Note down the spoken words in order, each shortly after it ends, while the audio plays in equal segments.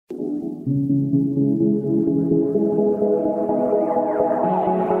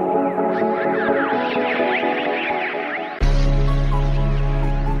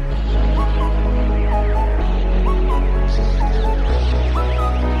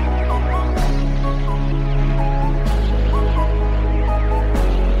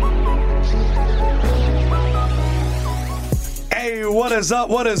What is up?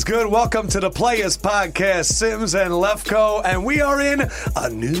 What is good? Welcome to the Players Podcast, Sims and Lefko, and we are in a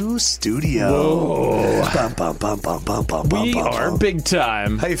new studio. We are big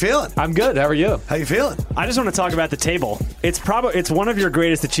time. How you feeling? I'm good. How are you? How you feeling? I just want to talk about the table. It's one of your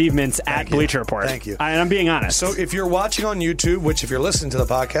greatest achievements at Bleacher Report. Thank you. And I'm being honest. So if you're watching on YouTube, which if you're listening to the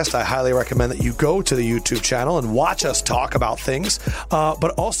podcast, I highly recommend that you go to the YouTube channel and watch us talk about things.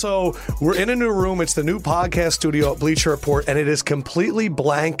 But also, we're in a new room. It's the new podcast studio at Bleacher Report, and it is completely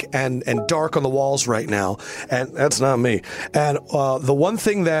blank and dark on the walls right now. And that's not me. And the one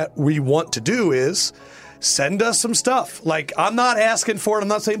thing that we want to do is send us some stuff. Like, I'm not asking for it. I'm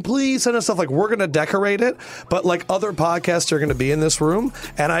not saying, please send us stuff. Like, we're going to decorate it. But, like, other podcasts are going to be in this room.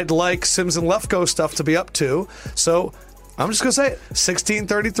 And I'd like Sims and Lefko stuff to be up to. So I'm just going to say it.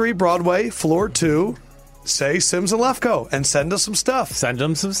 1633 Broadway, floor 2. Say Sims and Lefko and send us some stuff. Send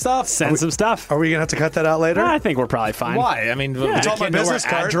them some stuff. Send some stuff. Are we going to have to cut that out later? I think we're probably fine. Why? I mean, It's on my business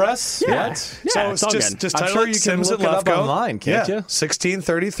card. Address? Yeah. What? Yeah, So it's all just good. I'm title sure it you can Sims look and it up Lefko. online, can't you?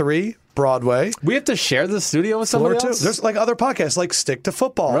 1633 Broadway. We have to share the studio with somebody Floor 2. else? There's like other podcasts like Stick to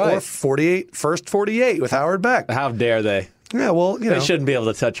Football Right. or 48 with Howard Beck. How dare they? Yeah, well, you know. They shouldn't be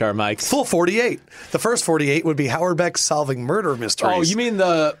able to touch our mics. Full 48. The first 48 would be Howard Beck solving murder mysteries. Oh, you mean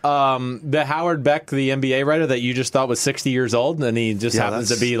the Howard Beck, the NBA writer that you just thought was 60 years old, and he just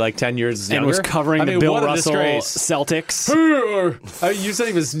happens to be like 10 years younger? And was covering the Bill Russell Celtics. You said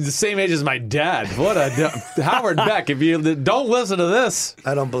he was the same age as my dad. What a Howard Beck! If you don't listen to this,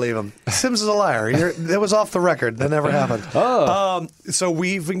 I don't believe him. Sims is a liar. It was off the record. That never happened. So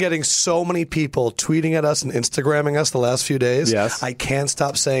we've been getting so many people tweeting at us and Instagramming us the last few days. Yes. I can't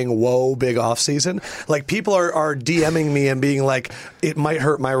stop saying, whoa, big off season. Like, people are DMing me and being like, it might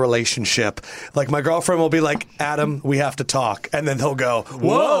hurt my relationship. Like, my girlfriend will be like, Adam, we have to talk. And then they'll go,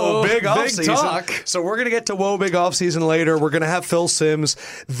 whoa, big off season. Talk. So we're going to get to whoa, big off season later. We're going to have Phil Sims.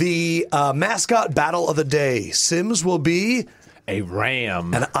 The mascot battle of the day. Sims will be a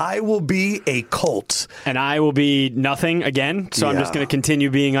ram, and I will be a Colt. And I will be nothing again, so I'm just going to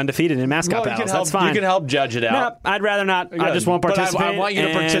continue being undefeated in mascot battles. That's fine. You can help judge it out. No, I'd rather not. I just won't participate. But I want you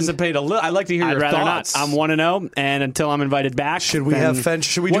to participate a little. I'd like to hear your thoughts. Not. I'm 1-0, and until I'm invited back. Should we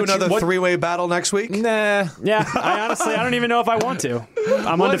Should we do another three-way battle next week? Nah. Yeah, I don't even know if I want to.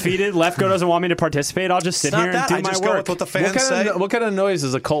 I'm undefeated. Lefko doesn't want me to participate. I'll just sit here and do my just work. Go with what the fans say. What kind of noise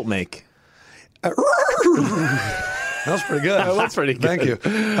does a Colt make? That was pretty good. That's pretty good. Thank you.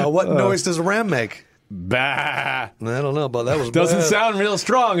 What noise does a ram make? Bah. I don't know, but that was Doesn't bad. sound real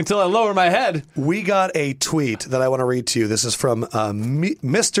strong until I lower my head. We got a tweet that I want to read to you. This is from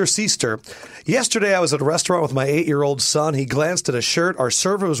Mr. Seaster. Yesterday, I was at a restaurant with my 8-year-old son. He glanced at a shirt our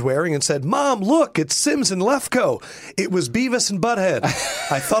server was wearing and said, "Mom, look, it's Sims and Lefko." It was Beavis and Butthead.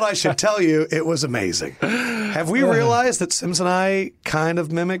 I thought I should tell you it was amazing. Have we realized that Sims and I kind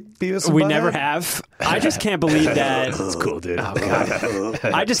of mimic Beavis and Butthead? We never have. I just can't believe that. That's cool, dude. Oh, God.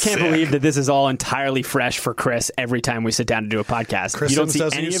 I just can't believe that this is all entirely fresh for Chris every time we sit down to do a podcast. Chris you don't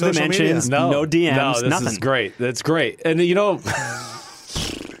Sims see any use of the social mentions, media. no DMs, no, this nothing. is great. That's great. And you know,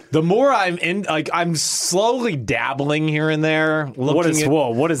 the more I'm in, like, I'm slowly dabbling here and there. What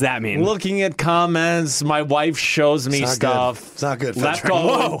does that mean? Looking at comments. My wife shows me stuff. Good. It's not good.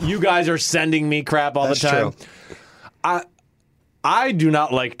 Whoa. You guys are sending me crap all the time. True. I do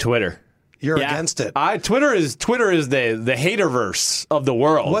not like Twitter. You're against it. Twitter is the haterverse of the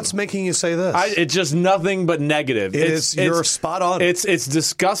world. What's making you say this? It's just nothing but negative. You're spot on. It's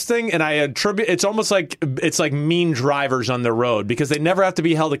disgusting, and I attribute. It's almost like mean drivers on the road because they never have to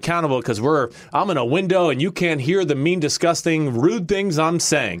be held accountable because I'm in a window and you can't hear the mean, disgusting, rude things I'm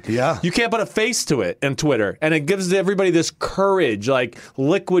saying. Yeah, you can't put a face to it in Twitter, and it gives everybody this courage, like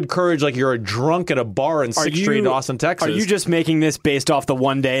liquid courage, like you're a drunk at a bar in 6th Street in Austin, Texas. Are you just making this based off the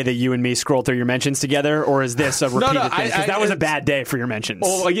one day that you and me scroll through your mentions together, or is this a repeated thing? Because that was a bad day for your mentions.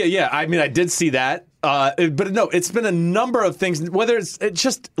 Oh, yeah. I mean, I did see that. But no, it's been a number of things, whether it's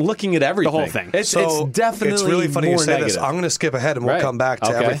just looking at everything. The whole thing. It's definitely It's really funny more you say negative. this. I'm going to skip ahead and we'll come back to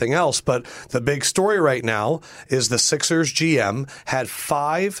everything else. But the big story right now is the Sixers GM had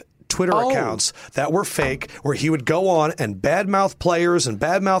 5 Twitter accounts that were fake, where he would go on and badmouth players and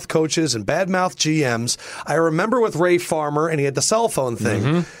badmouth coaches and badmouth GMs. I remember with Ray Farmer, and he had the cell phone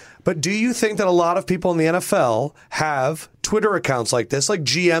thing. But do you think that a lot of people in the NFL have Twitter accounts like this, like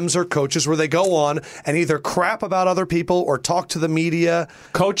GMs or coaches, where they go on and either crap about other people or talk to the media?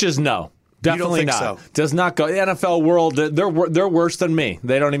 Coaches, no. Definitely not. So? Does not go. The NFL world, they're worse than me.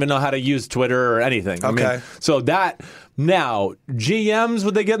 They don't even know how to use Twitter or anything. Okay. I mean, so that now GMs,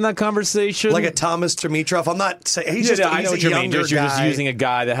 would they get in that conversation? Like a Thomas Dimitrov? I'm not saying he's just. I know what you mean. You're just using a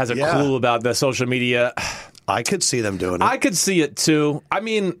guy that has a clue about the social media. I could see them doing it. I could see it too. I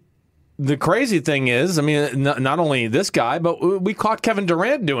mean, the crazy thing is, I mean, not only this guy, but we caught Kevin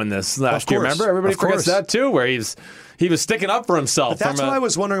Durant doing this last year. Remember, everybody forgets that too, where he was sticking up for himself. But that's what I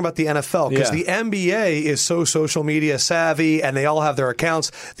was wondering about the NFL, because the NBA is so social media savvy and they all have their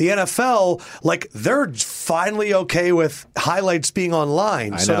accounts. The NFL, like, they're finally okay with highlights being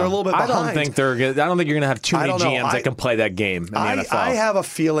online, so they're a little bit behind. I don't think you're going to have too many GMs that can play that game in the NFL. I have a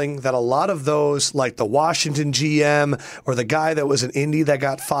feeling that a lot of those, like the Washington GM or the guy that was in Indy that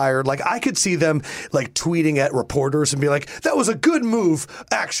got fired, like I could see them like tweeting at reporters and be like, "That was a good move,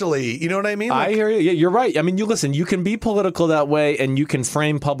 actually." You know what I mean? Like, I hear you. You're right. I mean, you can be political that way, and you can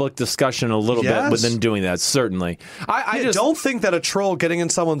frame public discussion a little bit within doing that. Certainly, I just don't think that a troll getting in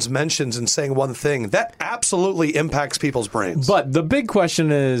someone's mentions and saying one thing that absolutely impacts people's brains. But the big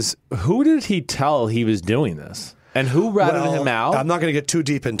question is, who did he tell he was doing this, and who ratted him out? I'm not going to get too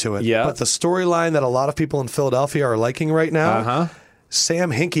deep into it. Yeah. But the storyline that a lot of people in Philadelphia are liking right now.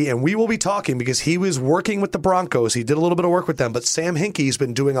 Sam Hinkie, and we will be talking because he was working with the Broncos. He did a little bit of work with them, but Sam Hinkie's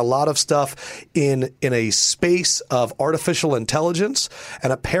been doing a lot of stuff in a space of artificial intelligence,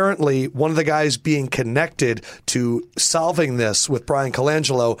 and apparently one of the guys being connected to solving this with Brian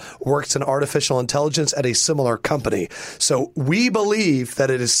Colangelo works in artificial intelligence at a similar company. So we believe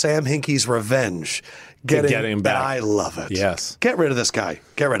that it is Sam Hinkie's revenge. Getting him back. And I love it. Yes. Get rid of this guy.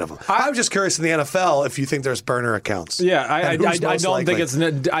 Get rid of him. I was just curious in the NFL if you think there's burner accounts. Yeah, I don't think it's.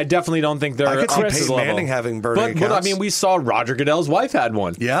 I definitely don't think they're. I could see Chris's Peyton Manning having burner accounts. But I mean, we saw Roger Goodell's wife had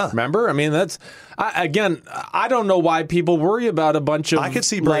one. Yeah. Remember? I mean, that's. Again, I don't know why people worry about a bunch of. I could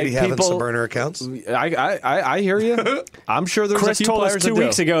see Brady having some burner accounts. I hear you. I'm sure there's Chris a few told players us 2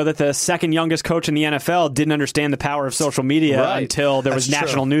 weeks ago that the second youngest coach in the NFL didn't understand the power of social media until there was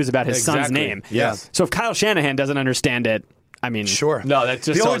national news about his son's name. Yes. So if Kyle Shanahan doesn't understand it, I mean, sure. No, that's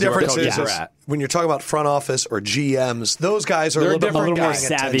just the only difference is when you're talking about front office or GMs, those guys are a little more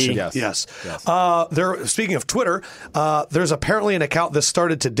savvy. Yes. Speaking of Twitter, there's apparently an account that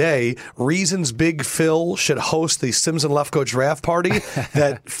started today. Reasons Big Phil should host the Sims and Lefko draft party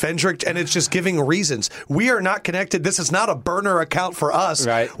that Fendrick, and it's just giving reasons. We are not connected. This is not a burner account for us.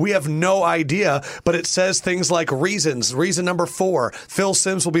 Right. We have no idea, but it says things like reasons. Reason number 4, Phil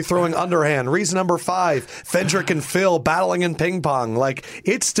Sims will be throwing underhand. Reason number 5, Fendrick and Phil battling in ping pong. Like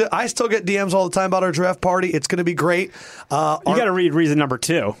I still get DMs all the time about our draft party. It's going to be great. You got to read reason number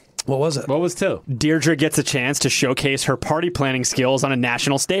 2. What was it? What was 2? Deirdre gets a chance to showcase her party planning skills on a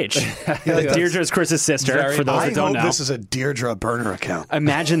national stage. Deirdre is Chris's sister, for those that don't know. I hope this is a Deirdre burner account.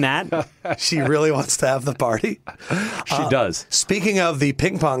 Imagine that. She really wants to have the party. She does. Speaking of the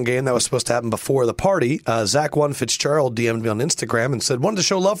ping pong game that was supposed to happen before the party, Zach One Fitzgerald DM'd me on Instagram and said, wanted to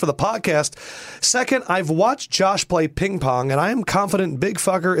show love for the podcast. Second, I've watched Josh play ping pong, and I am confident Big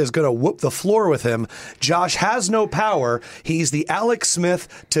Fucker is going to whoop the floor with him. Josh has no power. He's the Alex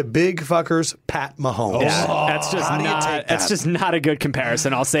Smith to Big Fucker's Pat Mahomes. Yeah, that's just not a good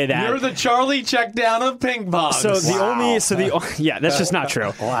comparison. I'll say that. You're the Charlie check down of ping pong. That's just not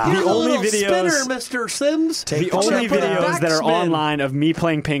true. Wow. The only videos, spinner, Mr. Sims. The only videos that are online of me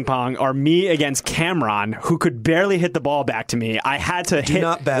playing ping pong are me against Cameron, who could barely hit the ball back to me. I had to hit.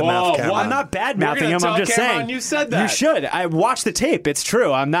 Not badmouth Cameron. I'm not bad mouthing him. I'm just Cameron saying. You said that. You should. I watched the tape. It's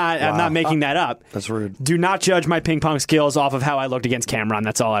true. I'm not making that up. That's rude. Do not judge my ping pong skills off of how I looked against Cameron.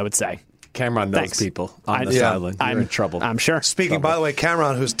 That's all I would say. Cameron knows people on the sideline. You're in trouble. I'm sure. Speaking, by the way,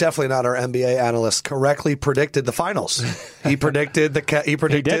 Cameron, who's definitely not our NBA analyst, correctly predicted the finals. He predicted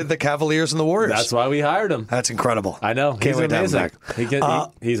the Cavaliers and the Warriors. That's why we hired him. That's incredible. I know. Can't wait amazing. to have him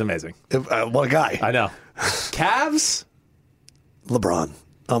back. He's amazing. What a guy. I know. Cavs? LeBron.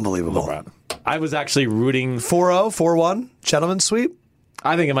 Unbelievable. LeBron. I was actually rooting 4-0, 4-1, gentleman's sweep.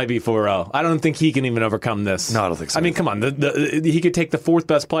 I think it might be 4-0. I don't think he can even overcome this. No, I don't think so. I mean, come on. He could take the 4th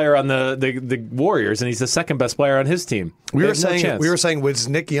best player on the Warriors, and he's the 2nd best player on his team. We were saying, was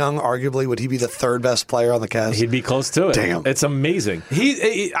Nick Young arguably, would he be the 3rd best player on the Cavs? He'd be close to it. Damn. It's amazing.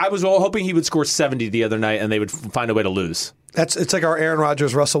 I was hoping he would score 70 the other night, and they would find a way to lose. It's like our Aaron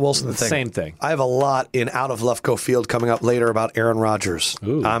Rodgers, Russell Wilson thing. Same thing. I have a lot in Out of Lefko Field coming up later about Aaron Rodgers.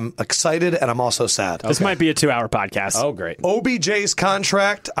 Ooh. I'm excited and I'm also sad. This might be a 2-hour podcast. Oh, great. OBJ's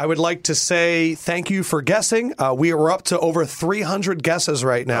contract, I would like to say thank you for guessing. We are up to over 300 guesses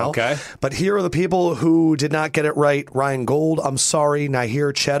right now. Okay. But here are the people who did not get it right. Ryan Gold, I'm sorry.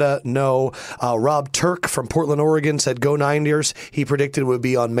 Nahir Chetta, no. Rob Turk from Portland, Oregon said go Niners. He predicted it would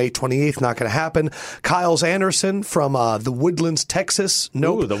be on May 28th. Not going to happen. Kyles Anderson from the Woodlands, Texas.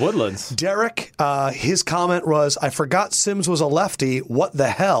 Nope. Ooh, the Woodlands. Derek, his comment was, I forgot Sims was a lefty. What the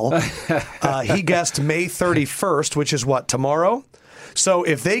hell? He guessed May 31st, which is what, tomorrow? So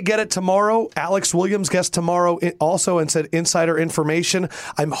if they get it tomorrow, Alex Williams guessed tomorrow also and said insider information.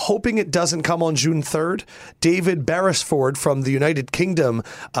 I'm hoping it doesn't come on June 3rd. David Beresford from the United Kingdom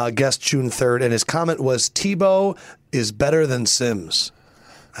guessed June 3rd, and his comment was Tebow is better than Sims.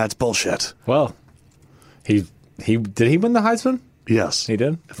 That's bullshit. Well, did he win the Heisman? Yes. He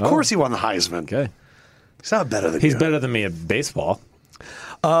did? Of course he won the Heisman. Okay. He's not better than He's you. better than me at baseball.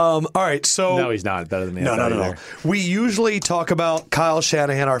 All right, so... No, he's not better than me. No. We usually talk about Kyle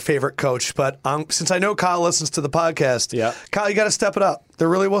Shanahan, our favorite coach, but since I know Kyle listens to the podcast, Kyle, you got to step it up. There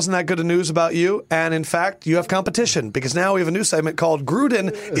really wasn't that good of news about you, and in fact, you have competition, because now we have a new segment called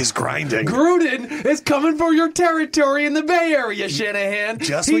Gruden is Grinding. Gruden is coming for your territory in the Bay Area, Shanahan.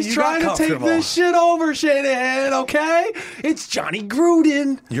 He's trying to take this shit over, Shanahan, okay? It's Johnny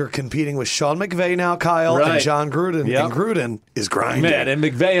Gruden. You're competing with Sean McVay now, Kyle, and John Gruden, and Gruden is Grinding. Man, and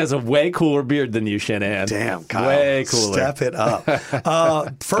McVay has a way cooler beard than you, Shanahan. Damn, Kyle. Way cooler. Step it up.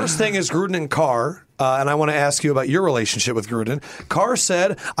 First thing is Gruden and Carr. And I want to ask you about your relationship with Gruden. Carr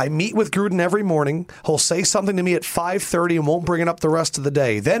said, I meet with Gruden every morning. He'll say something to me at 5:30 and won't bring it up the rest of the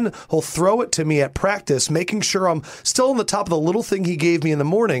day. Then he'll throw it to me at practice, making sure I'm still on the top of the little thing he gave me in the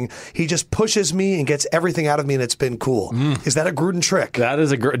morning. He just pushes me and gets everything out of me, and it's been cool. Is that a Gruden trick? That is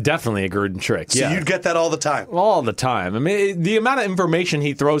definitely a Gruden trick. So you'd get that all the time? All the time. I mean, the amount of information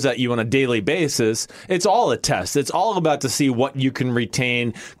he throws at you on a daily basis, it's all a test. It's all about to see what you can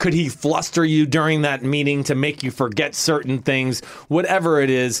retain. Could he fluster you during that meeting to make you forget certain things? Whatever it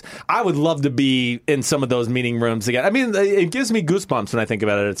is, I would love to be in some of those meeting rooms again. I mean, it gives me goosebumps when I think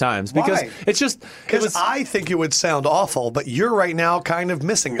about it at times. Because Why? it's just... Because I think it would sound awful, but you're right now kind of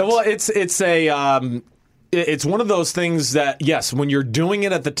missing it. Well, it's one of those things that, yes, when you're doing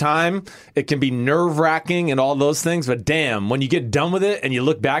it at the time, it can be nerve-wracking and all those things, but damn, when you get done with it and you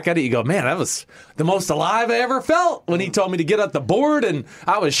look back at it, you go, man, that was the most alive I ever felt when he told me to get at the board, and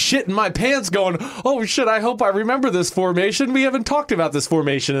I was shitting my pants going, oh, shit, I hope I remember this formation. We haven't talked about this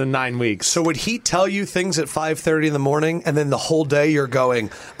formation in 9 weeks. So would he tell you things at 5:30 in the morning, and then the whole day you're going,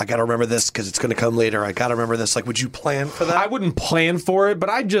 I got to remember this because it's going to come later. I got to remember this. Like, would you plan for that? I wouldn't plan for it, but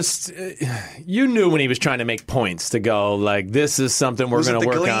I just, you knew when he was trying to make points to go, like, this is something we're going to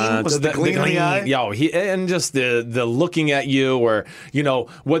work on. Was the gleam in the eye? And just the looking at you, or, you know,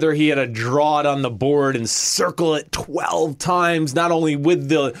 whether he had to draw it on the board and circle it 12 times, not only with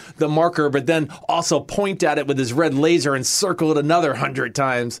the marker, but then also point at it with his red laser and circle it another 100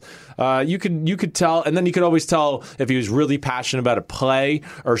 times. You could tell, and then you could always tell if he was really passionate about a play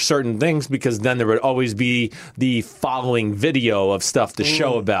or certain things, because then there would always be the following video of stuff to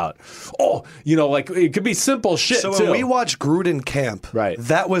show about. Oh, you know, like, it could be simple shit, so too. when we watched Gruden camp,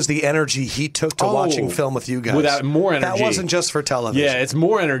 that was the energy he took to watching film with you guys. Without more energy. That wasn't just for television. Yeah, it's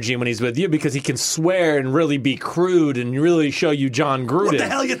more energy when he's with you, because he can swear and really be crude and really show you John Gruden. What the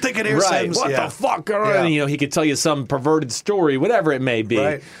hell you thinking here, Sims? What the fuck? And, you know, he could tell you some perverted story, whatever it may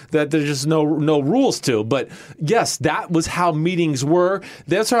be, that there's just no rules to. But yes, that was how meetings were.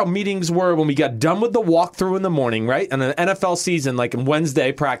 That's how meetings were when we got done with the walkthrough in the morning, right? And an NFL season, like in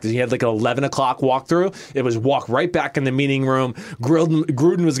Wednesday practice, he had like an 11 o'clock walkthrough. It was walk right back in the meeting room.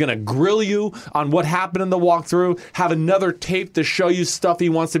 Gruden was going to grill you on what happened in the walkthrough, have another tape to show you stuff he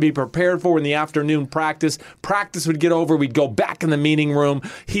wants to be prepared for in the afternoon practice. Practice would get over. We'd go back in the meeting room.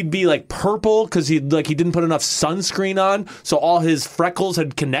 He'd be like purple because he didn't put enough sunscreen on, so all his freckles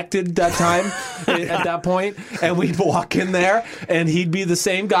had connected that time at that point. And we'd walk in there, and he'd be the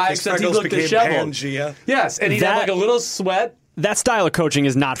same guy, except he looked disheveled. Pangea. Yes, and he'd have like a little sweat. That style of coaching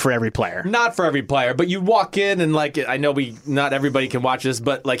is not for every player. Not for every player, but you walk in and, like, I know not everybody can watch this,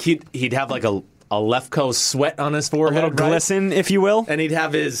 but like he'd have like a Lefko sweat on his forehead, a little glisten, if you will, and he'd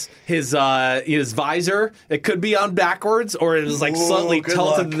have his visor. It could be on backwards, or it was like slightly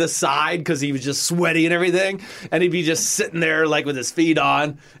tilted to the side because he was just sweaty and everything. And he'd be just sitting there like with his feet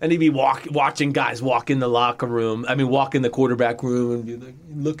on, and he'd be watching guys walk in the locker room. I mean, walk in the quarterback room, and be like,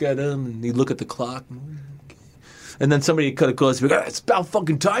 look at him, and he'd look at the clock. and then somebody could have goes, it's about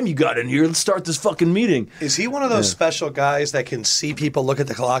fucking time you got in here. Let's start this fucking meeting. Is he one of those special guys that can see people look at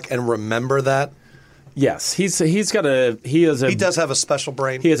the clock and remember that? Yes, he does have a special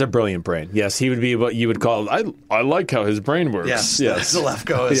brain. He has a brilliant brain. Yes, he would be what you would call. I like how his brain works. Yes, yes. the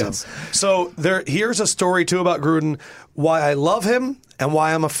Lefkoism. Yes. So here's a story too about Gruden. Why I love him and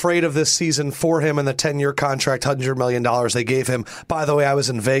why I'm afraid of this season for him and the 10-year contract, $100 million they gave him. By the way, I was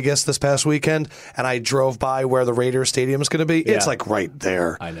in Vegas this past weekend and I drove by where the Raiders Stadium is going to be. Yeah. It's like right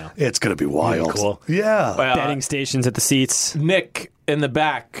there. I know. It's going to be wild. Really cool. Yeah. Betting stations at the seats. Nick. In the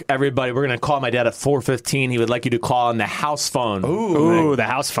back, everybody, we're going to call my dad at 4:15. He would like you to call on the house phone. Ooh, the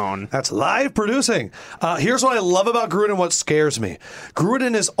house phone. That's live producing. Here's what I love about Gruden and what scares me.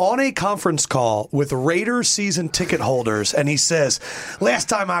 Gruden is on a conference call with Raiders season ticket holders, and he says, last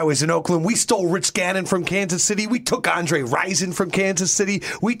time I was in Oakland, we stole Rich Gannon from Kansas City. We took Andre Rison from Kansas City.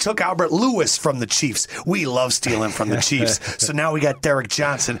 We took Albert Lewis from the Chiefs. We love stealing from the Chiefs. So now we got Derek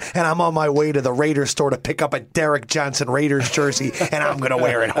Johnson, and I'm on my way to the Raiders store to pick up a Derek Johnson Raiders jersey, and I'm going to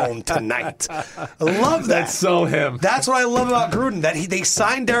wear it home tonight. I love that. That's so him. That's what I love about Gruden, that they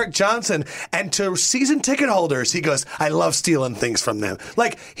signed Derek Johnson, and to season ticket holders, he goes, I love stealing things from them.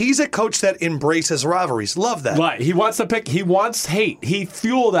 Like, he's a coach that embraces rivalries. Love that. Right. He wants to pick. He wants hate. He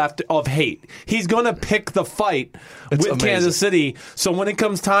fueled of hate. He's going to pick the fight with amazing. Kansas City. So when it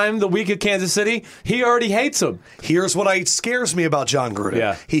comes time, the week of Kansas City, he already hates him. Here's what scares me about John Gruden.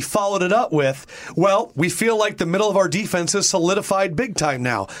 Yeah. He followed it up with, well, we feel like the middle of our defense is solidified big time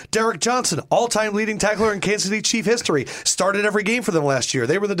now. Derek Johnson, all-time leading tackler in Kansas City Chief history, started every game for them last year.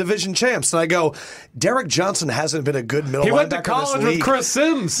 They were the division champs. And I go, Derek Johnson hasn't been a good middle linebacker. He went to college with Chris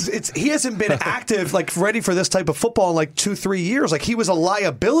Sims. He hasn't been active, like ready for this type of football in like 2-3 years. Like, he was a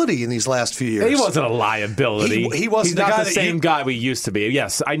liability in these last few years. He wasn't a liability. He wasn't. He's not the same guy we used to be.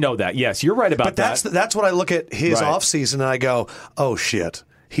 Yes, I know that. Yes, you're right about that. But that's what I look at his offseason and I go, oh shit.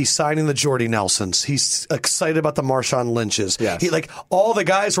 He's signing the Jordy Nelsons. He's excited about the Marshawn Lynches. Yes. He, like, all the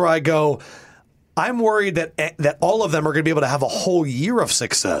guys where I go, I'm worried that all of them are going to be able to have a whole year of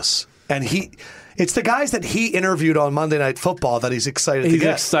success. And it's the guys that he interviewed on Monday Night Football that he's excited to get. He's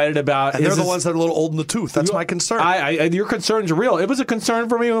excited about. And they're the ones that are a little old in the tooth. That's my concern. Your concern's real. It was a concern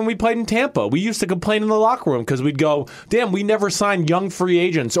for me when we played in Tampa. We used to complain in the locker room because we'd go, damn, we never sign young free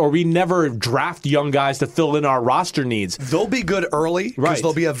agents or we never draft young guys to fill in our roster needs. They'll be good early because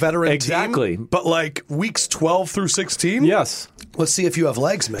they'll be a veteran exactly. team. But like weeks 12 through 16? Yes. Let's see if you have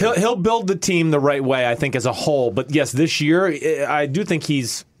legs, man. He'll build the team the right way, I think, as a whole. But yes, this year, I do think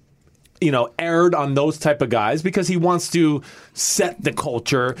he's erred on those type of guys because he wants to set the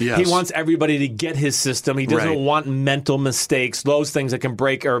culture. Yes. He wants everybody to get his system. He doesn't want mental mistakes, those things that can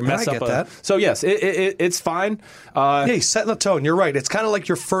break or mess up. That. So, yes, it's fine. He's setting the tone. You're right. It's kind of like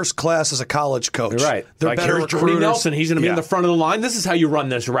your first class as a college coach. You're right. They're like better here's recruiters. Jordy Nelson. He's going to be in the front of the line. This is how you run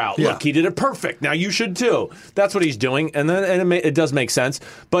this route. Yeah. Look, he did it perfect. Now you should too. That's what he's doing. And then it does make sense.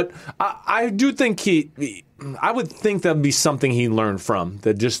 But I do think I would think that would be something he learned from.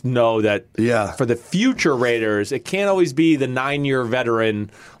 That just know that for the future Raiders, it can't always be the 9-year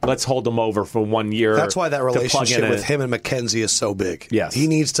veteran. Let's hold him over for 1 year. That's why that relationship with him and McKenzie is so big. Yes. He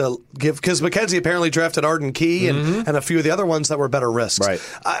needs to give, because McKenzie apparently drafted Arden Key and a few of the other ones that were better risks. Right.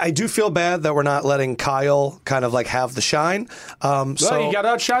 I do feel bad that we're not letting Kyle kind of like have the shine. So he got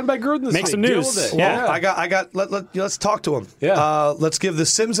outshined by Gruden this Make week. some news. Well, I got. Let's talk to him. Yeah. Let's give the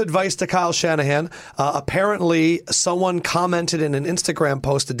Sims advice to Kyle Shanahan. Apparently, someone commented in an Instagram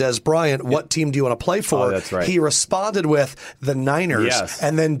post to Des Bryant, "What team do you want to play for?" Oh, that's right. He responded with the Niners,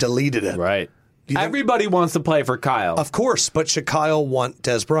 and then deleted it. Right. Everybody wants to play for Kyle. Of course, but should Kyle want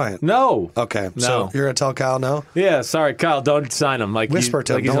Des Bryant? No. Okay, No. so you're going to tell Kyle no? Yeah, sorry, Kyle, don't sign him. Like Whisper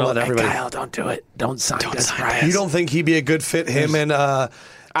to him, don't let everybody. Kyle, don't do it. Don't sign Des Bryant. You don't think he'd be a good fit, him and I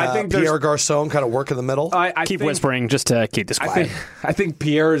think Pierre Garçon kind of work in the middle? I keep whispering just to keep this quiet. I think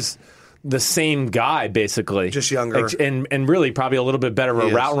Pierre's the same guy, basically. Just younger. And really probably a little bit better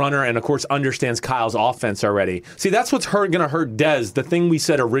of a route runner and, of course, understands Kyle's offense already. See, that's what's going to hurt Dez, the thing we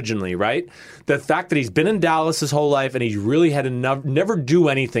said originally, right? The fact that he's been in Dallas his whole life and he's really had to never do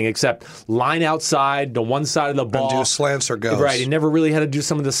anything except line outside to one side of the ball. And do slants or goes. Right. He never really had to do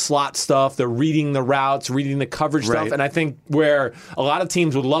some of the slot stuff, the reading the routes, reading the coverage stuff. And I think where a lot of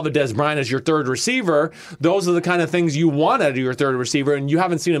teams would love a Des Bryant as your third receiver, those are the kind of things you want out of your third receiver, and you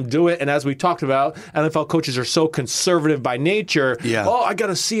haven't seen him do it. And as we talked about, NFL coaches are so conservative by nature. Yeah. Oh, I got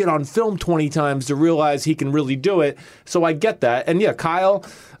to see it on film 20 times to realize he can really do it. So I get that. And yeah, Kyle,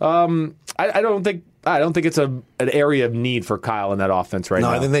 I don't think I don't think it's an area of need for Kyle in that offense right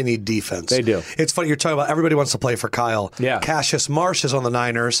now. No, I think they need defense. They do. It's funny, you're talking about everybody wants to play for Kyle. Yeah. Cassius Marsh is on the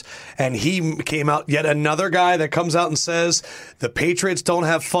Niners, and he came out, yet another guy that comes out and says, the Patriots don't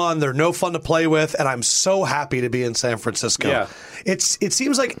have fun, they're no fun to play with, and I'm so happy to be in San Francisco. Yeah. It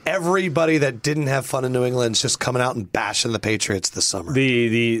seems like everybody that didn't have fun in New England is just coming out and bashing the Patriots this summer.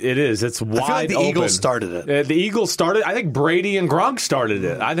 It is. It's wide I feel like the open. Eagles started it. The Eagles started. I think Brady and Gronk started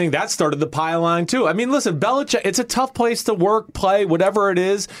it. I think that started the pile line too. I mean, listen, Belichick. It's a tough place to work, play, whatever it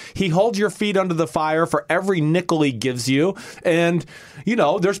is. He holds your feet under the fire for every nickel he gives you, and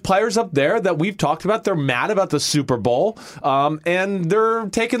there's players up there that we've talked about. They're mad about the Super Bowl, and they're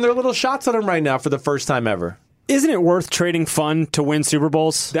taking their little shots at him right now for the first time ever. Isn't it worth trading fun to win Super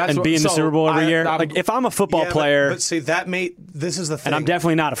Bowls and be in the Super Bowl every year? Like, if I'm a football player... But see, this is the thing. And I'm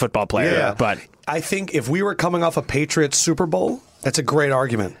definitely not a football player, but... I think if we were coming off a Patriots Super Bowl, that's a great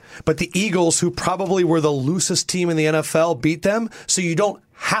argument. But the Eagles, who probably were the loosest team in the NFL, beat them, so you don't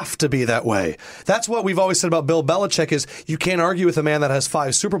have to be that way. That's what we've always said about Bill Belichick is you can't argue with a man that has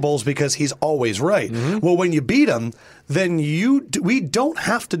 5 Super Bowls because he's always right. Mm-hmm. Well, when you beat him, then we don't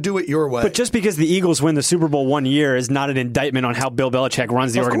have to do it your way. But just because the Eagles win the Super Bowl one year is not an indictment on how Bill Belichick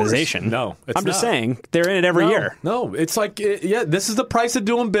runs the organization. No, I'm just saying they're in it every year. No, it's like, this is the price of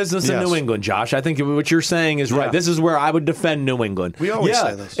doing business in New England, Josh. I think what you're saying is right. This is where I would defend New England. We always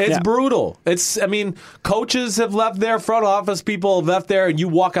say this. It's brutal. Coaches have left there, front office people have left there, and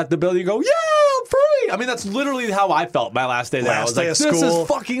you walk out the building, you go, I'm free. I mean, that's literally how I felt my last day there. I was like, this is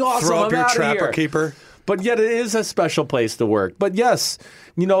fucking awesome. Throw up I'm your out trapper here. keeper. But yet it is a special place to work. But yes,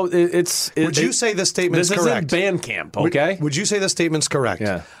 Would you say this statement's correct? This isn't band camp, okay? Would you say this statement's correct?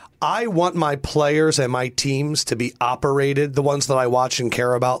 Yeah. I want my players and my teams to be operated, the ones that I watch and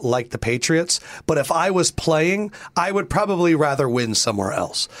care about, like the Patriots. But if I was playing, I would probably rather win somewhere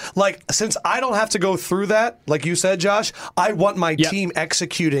else. Like, since I don't have to go through that, like you said, Josh, I want my team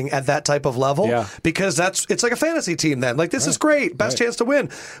executing at that type of level because it's like a fantasy team then. Like, this is great, best chance to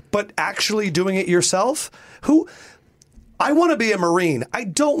win. But actually doing it yourself, I want to be a Marine. I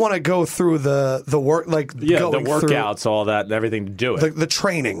don't want to go through the work, the workouts, all that, and everything to do it. The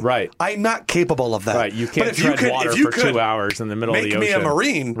training. Right. I'm not capable of that. Right. You can't tread water for 2 hours in the middle of the ocean. Make me a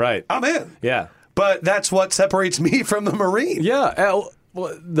Marine. Right. I'm in. Yeah. But that's what separates me from the Marine. Yeah.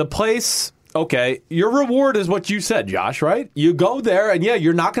 The place... Okay, your reward is what you said, Josh, right? You go there, and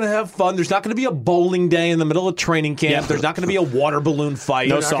you're not going to have fun. There's not going to be a bowling day in the middle of training camp. Yeah. There's not going to be a water balloon fight.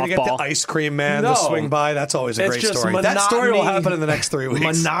 No You're softball. You're not going to get the ice cream man to swing by. That's always a great story. That story will happen in the next 3 weeks.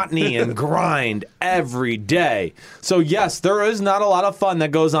 Monotony and grind every day. So, yes, there is not a lot of fun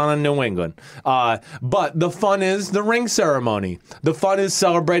that goes on in New England. But the fun is the ring ceremony. The fun is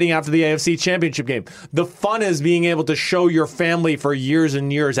celebrating after the AFC Championship game. The fun is being able to show your family for years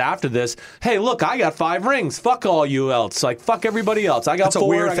and years after this, hey, look, I got 5 rings. Fuck all you else. Like, fuck everybody else. I got That's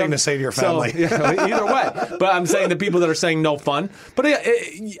 4. That's a weird thing to say to your family. So, either way. But I'm saying the people that are saying no fun. But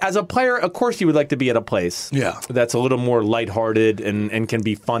as a player, of course you would like to be at a place that's a little more lighthearted and can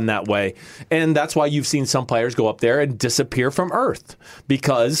be fun that way. And that's why you've seen some players go up there and disappear from earth.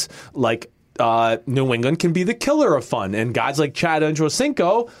 Because, New England can be the killer of fun. And guys like Chad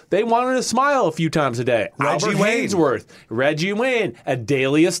Ochocinco, they wanted to smile a few times a day. Albert Hainsworth, Reggie Wayne,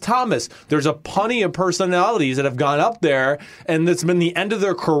 Adalius Thomas. There's a plenty of personalities that have gone up there, and it's been the end of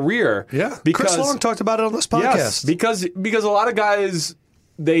their career. Yeah, Chris Long talked about it on this podcast. Yes, because a lot of guys...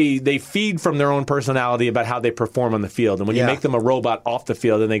 They feed from their own personality about how they perform on the field. And when you make them a robot off the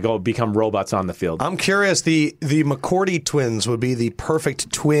field, then they become robots on the field. I'm curious, the McCourty twins would be the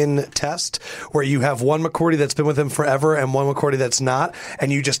perfect twin test, where you have one McCourty that's been with him forever and one McCourty that's not,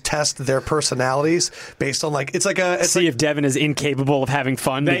 and you just test their personalities based on if Devin is incapable of having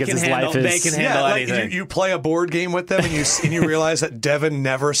fun because his life is... They can handle anything. You play a board game with them and you realize that Devin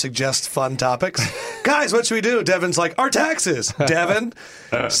never suggests fun topics. Guys, what should we do? Devin's like, our taxes. Devin...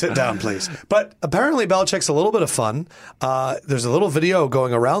 Sit down, please. But apparently Belichick's a little bit of fun. There's a little video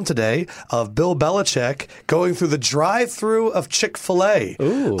going around today of Bill Belichick going through the drive-thru of Chick-fil-A.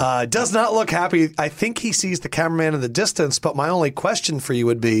 Does not look happy. I think he sees the cameraman in the distance, but my only question for you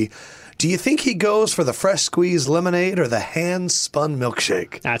would be, do you think he goes for the fresh squeezed lemonade or the hand-spun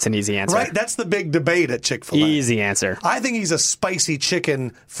milkshake? That's an easy answer. Right? That's the big debate at Chick-fil-A. Easy answer. I think he's a spicy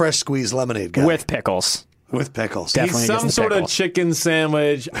chicken fresh squeezed lemonade guy. With pickles. With pickles. Definitely He's some against the sort pickle. of chicken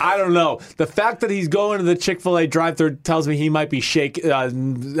sandwich. I don't know. The fact that he's going to the Chick-fil-A drive-thru tells me he might be sneaking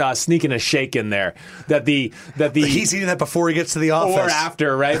a shake in there. That He's eating that before he gets to the office. or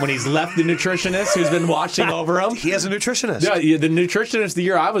after, right? When he's left the nutritionist who's been watching over him. He has a nutritionist. Yeah, the nutritionist the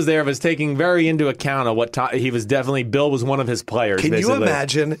year I was there was taking very into account of what he was definitely. Bill was one of his players. Can basically. you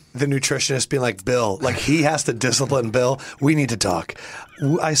imagine the nutritionist being like, Bill, like he has to discipline Bill? We need to talk.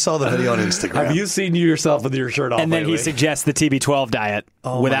 I saw the video on Instagram. Have you seen you yourself with your shirt off? And then lately? he suggests the TB12 diet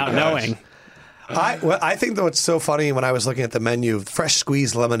without knowing. I think that what's so funny when I was looking at the menu, fresh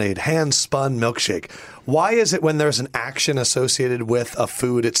squeezed lemonade, hand spun milkshake. Why is it when there's an action associated with a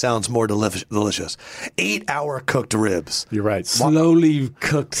food, it sounds more delicious? 8-hour cooked ribs. You're right. Slowly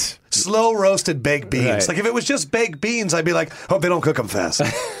cooked. Slow roasted baked beans. Right. Like if it was just baked beans, I'd be like, hope they don't cook them fast.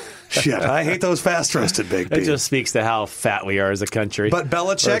 Shit, I hate those fast roasted baked beans. It just speaks to how fat we are as a country. But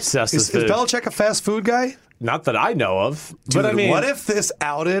Belichick, is Belichick a fast food guy? Not that I know of. Dude, but I mean, what if this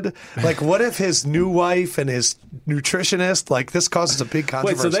outed? Like, what if his new wife and his nutritionist, like, this causes a big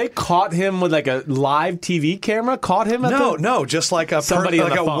controversy? Wait, so they caught him with like a live TV camera? Caught him at No, just like somebody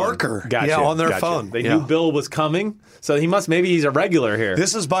like on a the phone. worker, Gotcha, on their gotcha. phone. They knew Bill was coming, so maybe he's a regular here.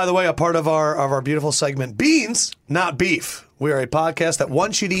 This is, by the way, a part of our beautiful segment, Beans, Not Beef. We are a podcast that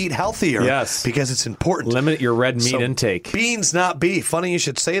wants you to eat healthier. Yes. Because it's important. Limit your red meat intake. Beans, not beef. Funny you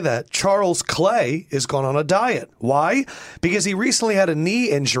should say that. Charles Clay is going on a diet. Why? Because he recently had a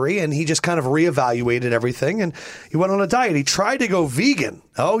knee injury and he just kind of reevaluated everything and he went on a diet. He tried to go vegan.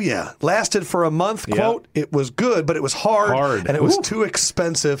 Oh, yeah. Lasted for a month. Yep. Quote, it was good, but it was hard. And it was too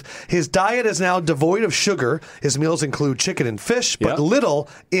expensive. His diet is now devoid of sugar. His meals include chicken and fish, but little,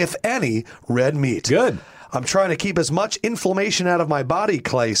 if any, red meat. Good. I'm trying to keep as much inflammation out of my body,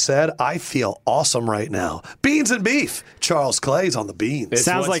 Clay said. I feel awesome right now. Beans and beef. Charles Clay's on the beans.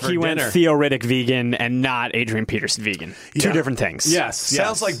 Sounds like he went Theo Riddick vegan and not Adrian Peterson vegan. Two different things. Yes.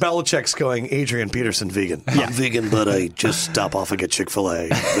 Sounds like Belichick's going Adrian Peterson vegan. Yeah. I'm vegan, but I just stop off and get Chick-fil-A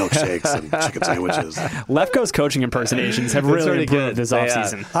milkshakes and chicken sandwiches. Left Coast coaching impersonations have really improved this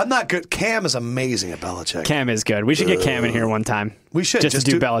offseason. I'm not good. Cam is amazing at Belichick. Cam is good. We should get Cam in here one time. We should. Just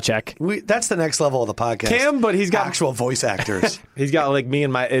to do Belichick. That's the next level of the podcast. Cam, but he's got actual voice actors. He's got like me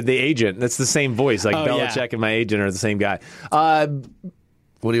and the agent. That's the same voice. Like Belichick and my agent are the same guy.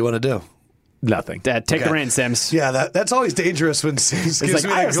 What do you want to do? Nothing. Take the reins, Sims. Yeah, that's always dangerous when Sims gives like, me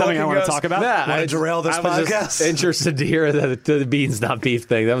I have something I want to talk about. Yeah, Want to derail this I was podcast? just interested to hear the beans, not beef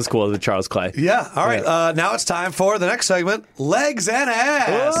thing. That was cool, the Charles Clay. Yeah, all right. Now it's time for the next segment, Legs and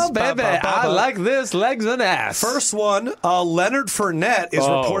Ass. Oh, baby, I like this, legs and ass. First one, Leonard Fournette is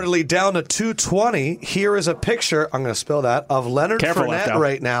reportedly down to 220. Here is a picture, I'm going to spell that, of Leonard Fournette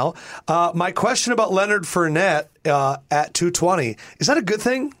right now. My question about Leonard Fournette at 220, is that a good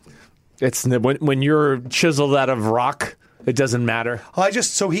thing? It's when you're chiseled out of rock, it doesn't matter.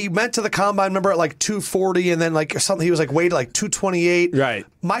 So he went to the combine, remember, at like 240, and then like something, he was like weighed like 228. Right.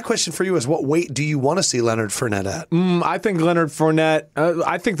 My question for you is, what weight do you want to see Leonard Fournette at? I think Leonard Fournette,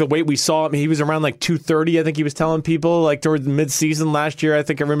 I think the weight we saw him, he was around like 230, I think he was telling people, like towards mid-season last year. I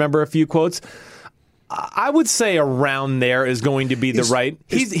think I remember a few quotes. I would say around there is going to be the right.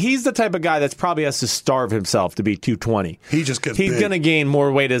 He's the type of guy that's probably has to starve himself to be 220. He just gets He's big. going to gain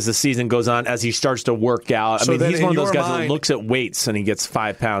more weight as the season goes on, as he starts to work out. So I mean, then he's in one of those your guys that mind- looks at weights and he gets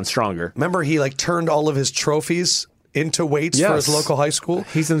 5 pounds stronger. Remember, he like turned all of his trophies into weights for his local high school?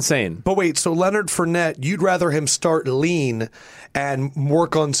 He's insane. But wait, so Leonard Fournette, you'd rather him start lean and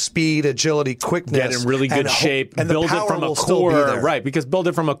work on speed, agility, quickness. Get in really good shape, and build the it power from a will still be core. there. Right, because build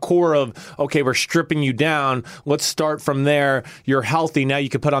it from a core of, okay, we're stripping you down. Let's start from there. You're healthy. Now you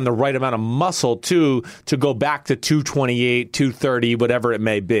can put on the right amount of muscle, too, to go back to 228, 230, whatever it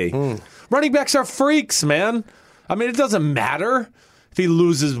may be. Running backs are freaks, man. I mean, it doesn't matter if he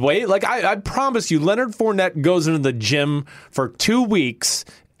loses weight. Like, I promise you, Leonard Fournette goes into the gym for 2 weeks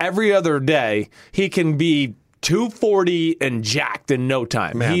every other day. He can be 240 and jacked in no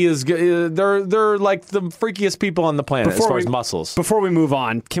time. Man. He is. They're like the freakiest people on the planet as far as muscles. Before we move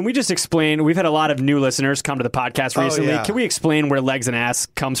on, can we just explain? We've had a lot of new listeners come to the podcast recently. yeah. Can we explain where legs and ass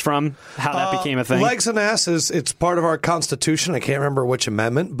comes from? How that became a thing? Legs and ass it's part of our Constitution. I can't remember which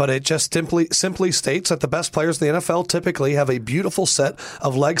amendment, but it just simply states that the best players in the NFL typically have a beautiful set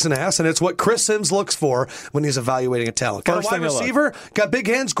of legs and ass, and it's what Chris Sims looks for when he's evaluating a talent. Got First a wide thing I look. receiver, got big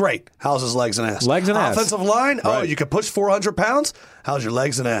hands, great. How's his legs and ass? Legs and ass. Offensive line, Right. you can push 400 pounds. How's your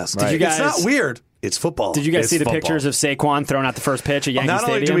legs and ass? Right. Did you guys- It's not weird. It's football. Did you guys It's see the football. pictures of Saquon throwing out the first pitch at Yankee Not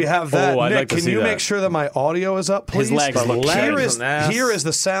Stadium? only do we have that, I'd Nick, like to can see you that. make sure that my audio is up, please? His legs look Here legs is and ass. here is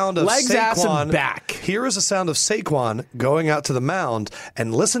the sound of Legs, Saquon. ass, and back. Here is the sound of Saquon going out to the mound,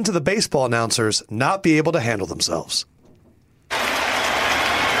 and listen to the baseball announcers not be able to handle themselves.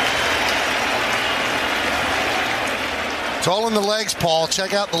 It's all in the legs, Paul.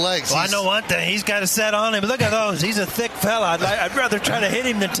 Check out the legs. Well, I know one thing. He's got a set on him. Look at those. He's a thick fella. I'd rather try to hit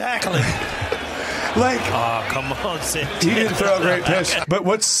him than tackle him. Like, Oh, come on, Sid. he didn't throw a great pitch. But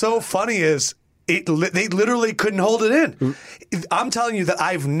what's so funny is they literally couldn't hold it in. I'm telling you that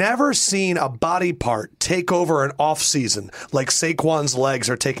I've never seen a body part take over an offseason like Saquon's legs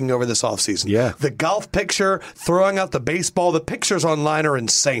are taking over this offseason. Yeah. The golf picture, throwing out the baseball, the pictures online are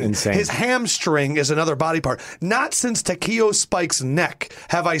insane. Insane. His hamstring is another body part. Not since Takeo Spike's neck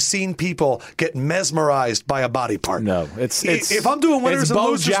have I seen people get mesmerized by a body part. No, it's if I'm doing winners it's and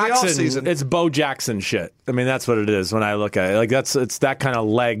Bo losers in the Jackson. offseason. It's Bo Jackson shit. I mean, that's what it is when I look at it. Like it's that kind of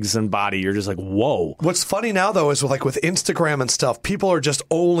legs and body. You're just like, whoa. What's funny now, though, is with Instagram and stuff, people are just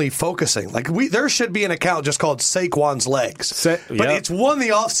only focusing. Like there should be an account just called Saquon's Legs, but yep. it's won the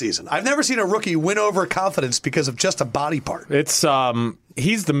offseason. I've never seen a rookie win over confidence because of just a body part. It's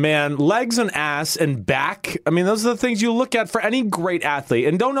he's the man. Legs and ass and back. I mean, those are the things you look at for any great athlete.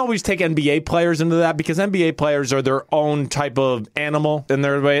 And don't always take NBA players into that because NBA players are their own type of animal in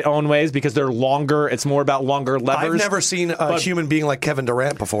their own ways because they're longer. It's more about longer levers. I've never seen a human being like Kevin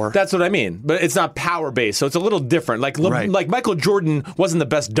Durant before. That's what I mean. But it's not power based, so it's a little different. Like Michael Jordan wasn't the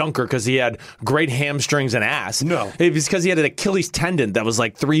best dunker because he had great hamstrings and ass. No. It was because he had an Achilles tendon that was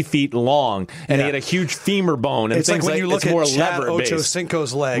like 3 feet long and he had a huge femur bone. And It's like when you look it's more at Chad lever based.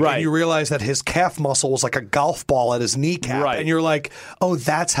 Ochocinco's leg Right. and you realize that his calf muscle was like a golf ball at his kneecap. Right. And you're like, oh,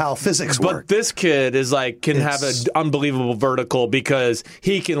 that's how physics But work. this kid is like can have an unbelievable vertical because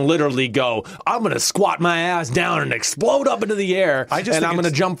he can literally go, I'm going to squat my ass down and explode up into the air and I'm going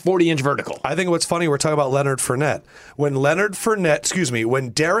to jump 40-inch vertical. I think what's funny, we're talking about Leonard Fournette. When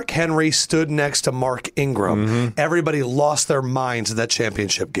Derrick Henry stood next to Mark Ingram, everybody lost their minds at that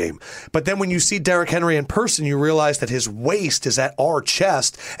championship game. But then when you see Derrick Henry in person, you realize that his waist is at our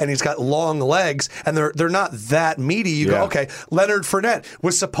chest and he's got long legs and they're not that meaty. You go, okay, Leonard Fournette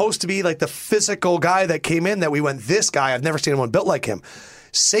was supposed to be like the physical guy that came in that we went, this guy, I've never seen anyone built like him.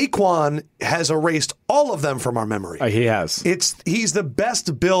 Saquon has erased all of them from our memory. He has. He's the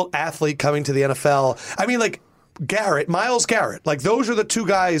best built athlete coming to the NFL. I mean, like Myles Garrett. Like those are the two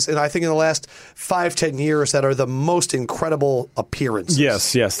guys, and I think in the last 5-10 years that are the most incredible appearances.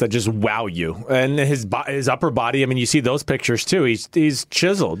 Yes, that just wow you. And his upper body. I mean, you see those pictures too. He's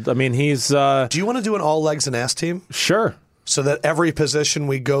chiseled. I mean, he's. Do you want to do an all legs and ass team? Sure. So that every position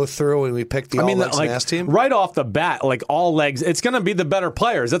we go through and we pick the all legs and ass team? Right off the bat, like all legs, it's going to be the better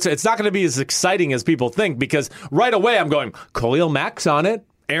players. It's not going to be as exciting as people think because right away I'm going, Khalil Mack's on it.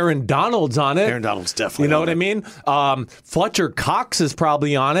 Aaron Donald's on it. Aaron Donald's definitely You know on what it. I mean? Fletcher Cox is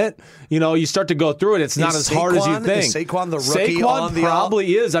probably on it. You know, you start to go through it. It's not as hard as you think. Is Saquon the rookie Saquon on the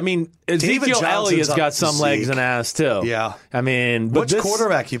probably is. I mean, Ezekiel Johnson's Elliott's up got some legs Zeke. and ass too. Yeah. I mean, but Which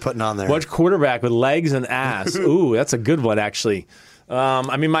quarterback you putting on there? Which quarterback with legs and ass? Ooh, that's a good one, actually.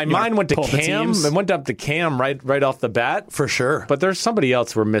 I mean, my mind went to pull the Cam. teams? It went up to Cam right off the bat. For sure. But there's somebody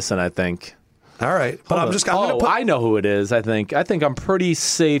else we're missing, I think. All right. But I'm going to put I know who it is, I think. I think I'm pretty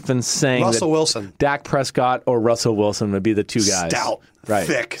safe in saying Russell that Wilson. Dak Prescott or Russell Wilson would be the two guys. Stout. Right.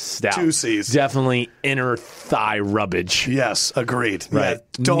 Thick. Stout. 2 C's. Definitely inner thigh rubbage. Yes, agreed. Right.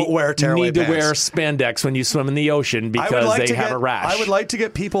 Yeah, don't wear tearaway Need to pants. wear spandex when you swim in the ocean because they have a rash. I would like to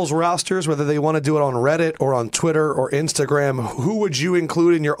get people's rosters, whether they want to do it on Reddit or on Twitter or Instagram. Who would you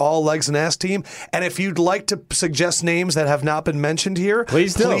include in your all legs and ass team? And if you'd like to suggest names that have not been mentioned here,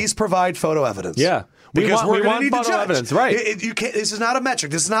 Please do. Please provide photo evidence. Yeah. Because we we're going want to need to photo judge. evidence, right. You can't, this is not a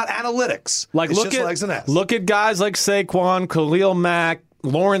metric. This is not analytics. Like it's look just legs and ass. Look at guys like Saquon, Khalil Mack,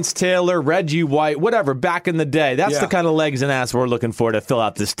 Lawrence Taylor, Reggie White, whatever, back in the day. That's the kind of legs and ass we're looking for to fill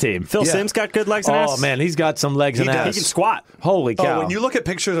out this team. Phil Simms got good legs and ass. Oh, man, he's got some legs and ass. He can squat. Holy cow. When you look at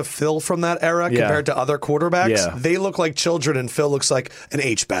pictures of Phil from that era compared to other quarterbacks, they look like children, and Phil looks like an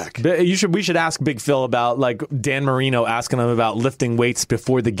H-back. We should ask Big Phil about, like, Dan Marino asking him about lifting weights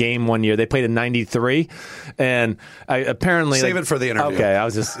before the game one year. They played in 93, and apparently... Save it for the interview. Okay, I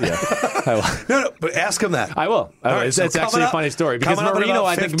was just... Yeah. I will. No, but ask him that. I will. right, It's so actually coming a up- funny story because coming up in Marino, about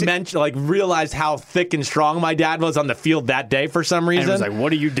I think, 15 realized how thick and strong my dad was on the field that day for some reason. And was like,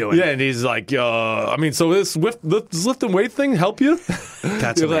 what are you doing? Yeah, and he's like, I mean, so this lifting weight thing help you?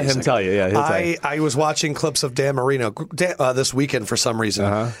 That's You'll let him amazing. tell you. Yeah, he'll tell you. I was watching clips of Dan Marino this weekend for some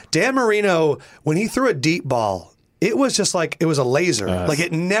reason. Dan Marino, when he threw a deep ball, it was just like it was a laser. Like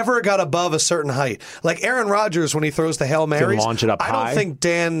it never got above a certain height. Like Aaron Rodgers when he throws the Hail Marys, launch it up I high. don't think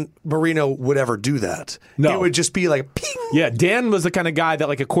Dan Marino would ever do that. No. It would just be like ping. Yeah, Dan was the kind of guy that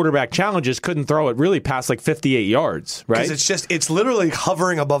like a quarterback challenges couldn't throw it really past like 58 yards, right? Because it's literally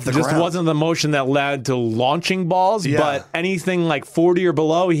hovering above the Just ground. wasn't the motion that led to launching balls, but anything like 40 or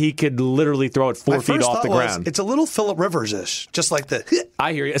below, he could literally throw it 4 feet off the ground. It's a little Phillip Rivers-ish, just like the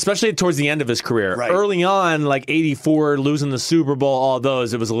I hear you, especially towards the end of his career. Right. Early on, like 84, losing the Super Bowl, all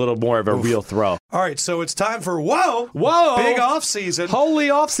those, it was a little more of a real throw. All right, so it's time for big off season. Holy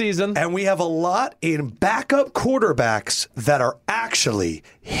off season. And we have a lot in backup quarterbacks that are actually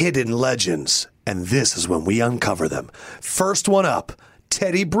hidden legends. And this is when we uncover them. First one up,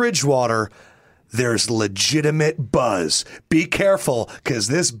 Teddy Bridgewater. There's legitimate buzz. Be careful, because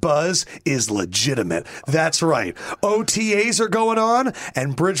this buzz is legitimate. That's right. OTAs are going on,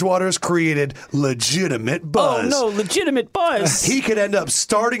 and Bridgewater's created legitimate buzz. Oh, no, legitimate buzz. He could end up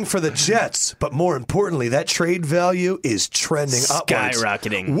starting for the Jets, but more importantly, that trade value is trending upwards.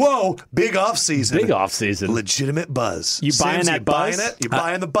 Skyrocketing. Whoa, big offseason. Big offseason. Legitimate buzz. You buying Sims, that you buying buzz? it? You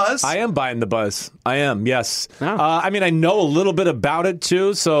buying the buzz? I am buying the buzz. I am, yes. Oh. I mean, I know a little bit about it,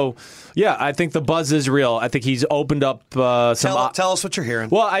 too, so... Yeah, I think the buzz is real. I think he's opened up some... Tell us what you're hearing.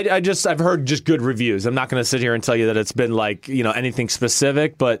 Well, I've heard just good reviews. I'm not going to sit here and tell you that it's been like, anything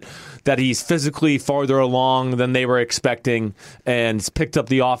specific, but that he's physically farther along than they were expecting and he's picked up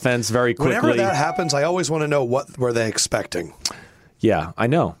the offense very quickly. Whenever that happens, I always want to know what were they expecting. Yeah, I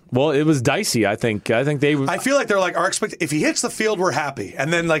know. Well, it was dicey, I think. I feel like they're like, if he hits the field, we're happy.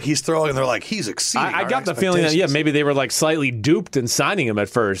 And then like he's throwing and they're like, he's exceeding I our got the feeling that, maybe they were like slightly duped in signing him at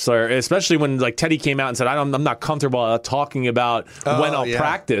first, or especially when like Teddy came out and said, I'm not comfortable talking about when I'll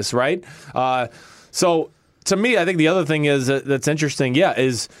practice, right? So to me, I think the other thing is that's interesting,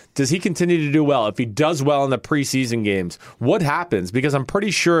 is does he continue to do well? If he does well in the preseason games, what happens? Because I'm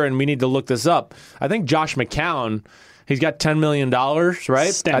pretty sure, and we need to look this up, I think Josh McCown, he's got $10 million,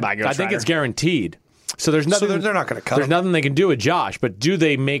 right? Standby Ghost I think Rider. it's guaranteed. So there's nothing. So they're not going to cut There's him. nothing they can do with Josh. But do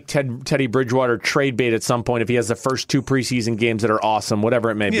they make Teddy Bridgewater trade bait at some point if he has the first 2 preseason games that are awesome,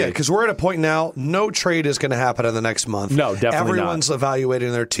 whatever it may be? Yeah, because we're at a point now, no trade is going to happen in the next month. No, definitely Everyone's not.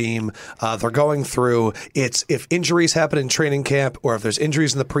 evaluating their team. They're going through, it's if injuries happen in training camp or if there's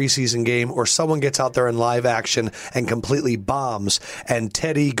injuries in the preseason game or someone gets out there in live action and completely bombs and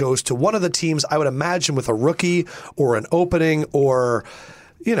Teddy goes to one of the teams, I would imagine with a rookie or an opening or,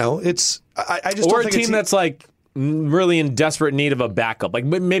 it's... I just or don't a think team that's like really in desperate need of a backup. Like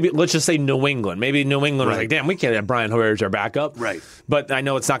maybe let's just say New England. Maybe New England was like, damn, we can't have Brian Hoyer as our backup. Right. But I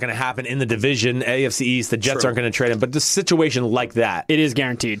know it's not going to happen in the division, AFC East. The Jets aren't going to trade him. But the situation like that, It is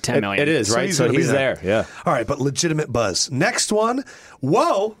guaranteed $10 million. it is, So right? he's So gonna be he's there. Yeah. All right, but legitimate buzz. Next one.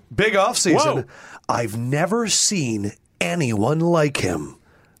 Whoa, big offseason. Whoa. I've never seen anyone like him.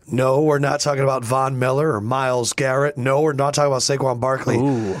 No, we're not talking about Von Miller or Myles Garrett. No, we're not talking about Saquon Barkley.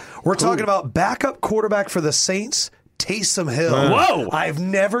 We're talking about backup quarterback for the Saints, Taysom Hill. Whoa! I've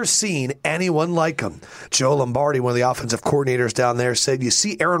never seen anyone like him. Joe Lombardi, one of the offensive coordinators down there, said, you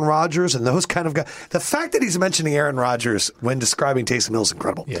see Aaron Rodgers and those kind of guys. The fact that he's mentioning Aaron Rodgers when describing Taysom Hill is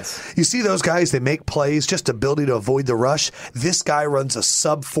incredible. Yes. You see those guys, they make plays, just ability to avoid the rush. This guy runs a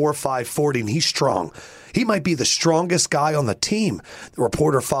sub 4.5 40, and he's strong. He might be the strongest guy on the team. The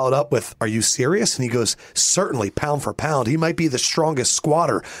reporter followed up with, are you serious? And he goes, certainly, pound for pound. He might be the strongest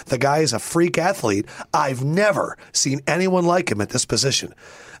squatter. The guy is a freak athlete. I've never seen anyone like him at this position.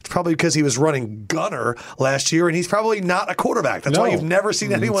 It's probably because he was running gunner last year, and he's probably not a quarterback. That's why you've never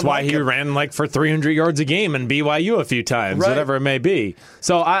seen anyone That's why like he him. ran like for 300 yards a game in BYU a few times, Right. whatever it may be.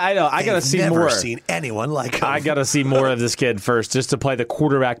 So I got to see never more. Seen anyone like him. I got to see more of this kid first, just to play the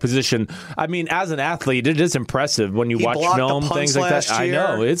quarterback position. I mean, as an athlete, it is impressive when you He watch blocked the film, punts things like that. last I year.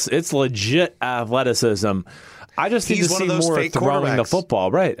 know it's legit athleticism. I just need He's to one see of those more fake throwing the quarterbacks.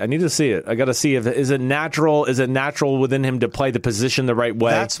 football. Right, I need to see it. I got to see if is it natural within him to play the position the right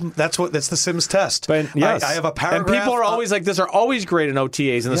way. That's the Sims test. But yes, I have a paragraph. And people are always like, "This are always great in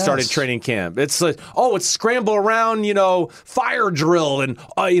OTAs in the start of training camp." It's like, it's scramble around, fire drill, and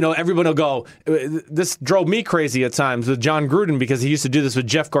everybody will go. This drove me crazy at times with John Gruden because he used to do this with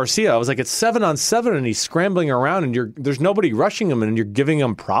Jeff Garcia. I was like, it's 7-on-7, and he's scrambling around, and there's nobody rushing him, and you're giving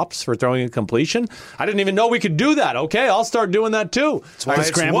him props for throwing a completion. I didn't even know we could do that. Okay, I'll start doing that too. That's why it's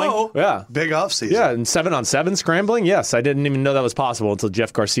scrambling. whoa, Yeah, big offseason. yeah, and 7-on-7 scrambling. Yes, I didn't even know that was possible until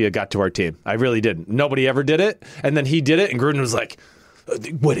Jeff Garcia got to our team. I really didn't. Nobody ever did it, and then he did it, and Gruden was like,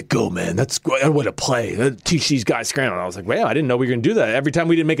 way to go, man. That's a way to play. Teach these guys scrambling. I was like, well, I didn't know we were going to do that. Every time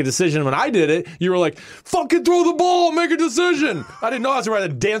we didn't make a decision when I did it, you were like, fucking throw the ball, make a decision. I didn't know I was going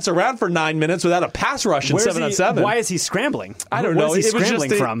to dance around for 9 minutes without a pass rush in 7-on-7. Why is he scrambling? I don't know. What is he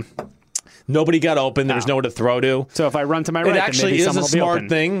scrambling from? Nobody got open. There's nowhere to throw to. So if I run to my right, it actually then maybe is a smart open.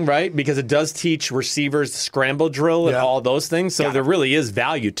 thing, right? Because it does teach receivers scramble drill and all those things. So there really is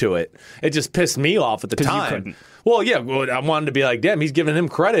value to it. It just pissed me off at the time. You couldn't. Well, yeah, I wanted to be like, damn, he's giving him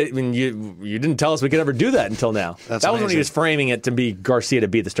credit. I mean, you didn't tell us we could ever do that until now. That was when he was framing it to be Garcia to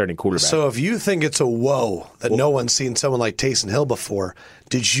be the starting quarterback. So if you think it's a woe that no one's seen someone like Taysom Hill before,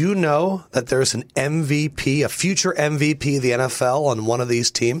 did you know that there's an MVP, a future MVP of the NFL on one of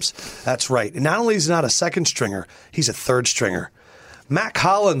these teams? That's right. Not only is he not a second stringer, he's a third stringer. Matt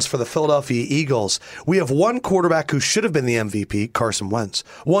Collins for the Philadelphia Eagles. We have one quarterback who should have been the MVP, Carson Wentz,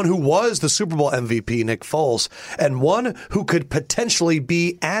 one who was the Super Bowl MVP, Nick Foles, and one who could potentially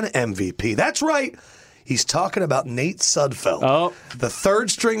be an MVP. That's right. He's talking about Nate Sudfeld, the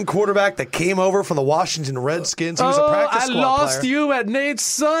third-string quarterback that came over from the Washington Redskins. He was a practice squad player. I lost you at Nate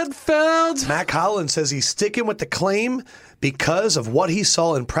Sudfeld. Matt Collins says he's sticking with the claim because of what he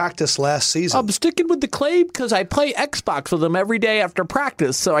saw in practice last season. I'm sticking with the claim because I play Xbox with him every day after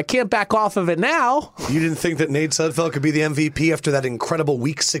practice, so I can't back off of it now. You didn't think that Nate Sudfeld could be the MVP after that incredible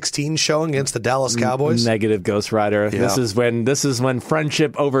Week 16 showing against the Dallas Cowboys? Negative, Ghost Rider. Yeah. This is when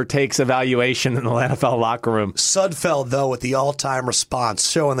friendship overtakes evaluation in the NFL locker room. Sudfeld, though, with the all-time response,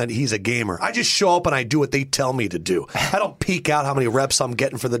 showing that he's a gamer. I just show up and I do what they tell me to do. I don't peek out how many reps I'm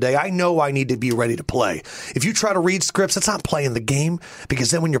getting for the day. I know I need to be ready to play. If you try to read scripts, that's not playing the game,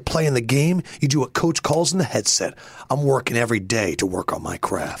 because then when you're playing the game, you do what coach calls in the headset. I'm working every day to work on my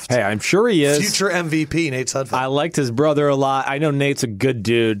craft. Hey, I'm sure he is. Future MVP, Nate Sudfeld. I liked his brother a lot. I know Nate's a good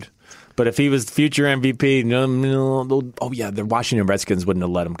dude, but if he was future MVP, the Washington Redskins wouldn't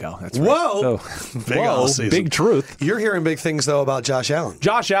have let him go. That's right. Whoa. Big truth. You're hearing big things, though, about Josh Allen.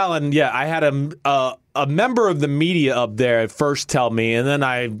 Josh Allen, yeah, I had a member of the media up there at first tell me, and then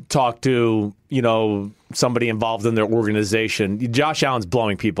I talked to, somebody involved in their organization. Josh Allen's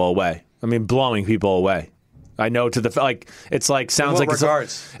blowing people away. I mean, blowing people away. I know sounds like this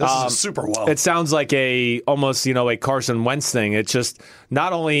is super well. It sounds like almost a Carson Wentz thing. It's just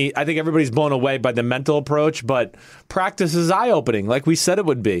not only I think everybody's blown away by the mental approach, but practice is eye opening, like we said it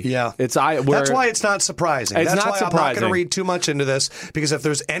would be. Yeah, that's why it's not surprising. I'm not going to read too much into this, because if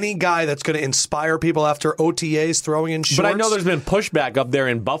there's any guy that's going to inspire people after OTAs throwing in shorts, but I know there's been pushback up there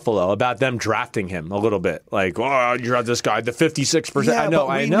in Buffalo about them drafting him a little bit, like, oh, you have this guy, the 56%. Yeah, I know.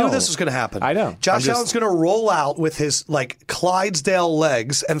 But we knew this was going to happen. I know. Josh Allen's going to roll out with his Clydesdale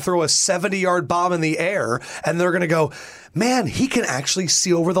legs and throw a 70-yard bomb in the air, and they're going to go, man, he can actually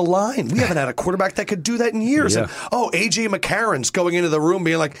see over the line. We haven't had a quarterback that could do that in years. Yeah. And A.J. McCarron's going into the room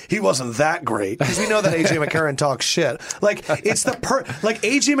being like, he wasn't that great, because we know that A.J. McCarron talks shit. It's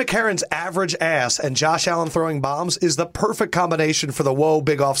A.J. McCarron's average ass and Josh Allen throwing bombs is the perfect combination for the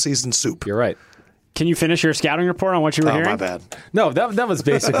big offseason soup. You're right. Can you finish your scouting report on what you were hearing? Oh, my bad. No, that was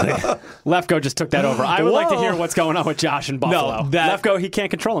basically... Lefko just took that over. I would like to hear what's going on with Josh in Buffalo. Lefko, he can't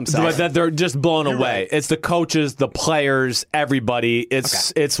control himself. But that they're just blown away. Right. It's the coaches, the players, everybody.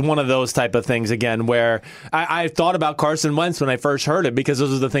 It's one of those type of things, again, where I thought about Carson Wentz when I first heard it, because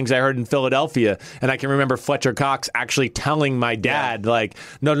those are the things I heard in Philadelphia. And I can remember Fletcher Cox actually telling my dad,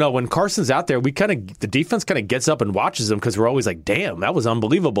 no, when Carson's out there, the defense kind of gets up and watches him, because we're always like, damn, that was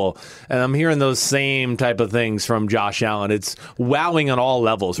unbelievable. And I'm hearing those same type of things from Josh Allen. It's wowing on all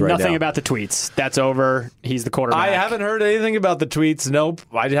levels right now. Nothing about the tweets. That's over. He's the quarterback. I haven't heard anything about the tweets. Nope,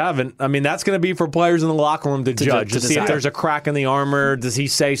 I haven't. I mean, that's going to be for players in the locker room to judge, to see if there's a crack in the armor. Does he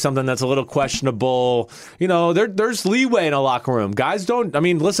say something that's a little questionable? There's leeway in a locker room. Guys don't. I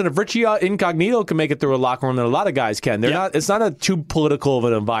mean, listen, if Richie Incognito can make it through a locker room, then a lot of guys can. It's not a too political of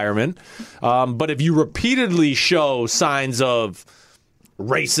an environment. But if you repeatedly show signs of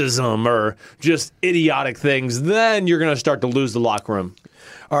racism or just idiotic things, then you're going to start to lose the locker room.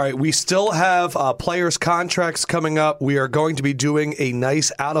 All right, we still have players' contracts coming up. We are going to be doing a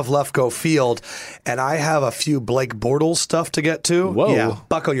nice out of Lefko field, and I have a few Blake Bortles stuff to get to. Whoa. Yeah,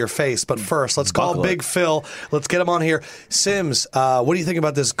 buckle your face. But first, let's call Big Phil. Let's get him on here. Sims, what do you think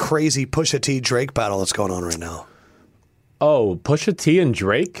about this crazy Pusha T Drake battle that's going on right now? Oh, Pusha T and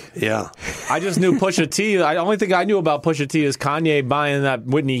Drake? Yeah. I just knew Pusha T. The only thing I knew about Pusha T is Kanye buying that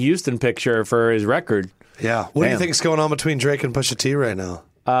Whitney Houston picture for his record. Yeah. What do you think is going on between Drake and Pusha T right now?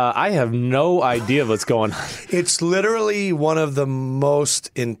 I have no idea what's going on. It's literally one of the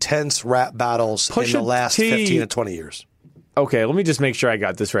most intense rap battles in the last 15 to 20 years. Okay, let me just make sure I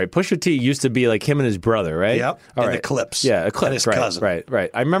got this right. Pusha T used to be like him and his brother, right? Yep. All And right. the Clips. Yeah, Eclipse. And his right, cousin. Right.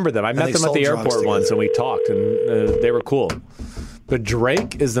 I remember them. I met they them at the sold drugs airport together. once, and we talked, and they were cool. But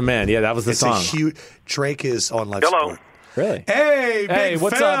Drake is the man. Yeah, that was the It's song. a huge. Drake is on life Hello. support. Really? Hey, Hey, Big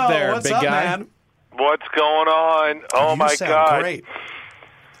what's Phil. up there, What's big up, guy? man? What's going on? Oh, You my sound God. Great.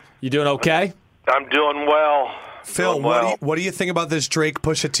 You doing okay? I'm doing well. Phil, Doing well. what do you think about this Drake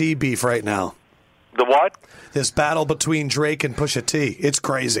Pusha T beef right now? The what? This battle between Drake and Pusha T. It's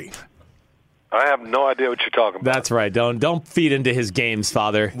crazy. I have no idea what you're talking about. That's right. Don't feed into his games,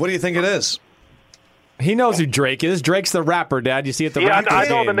 Father. What do you think it is? He knows who Drake is. Drake's the rapper, Dad. You see at the Yeah, Raptors I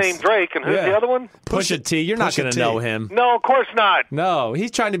know the games. name Drake, and who's Yeah. the other one? Pusha T. You're not Pusha going to T. know him. No, of course not. No,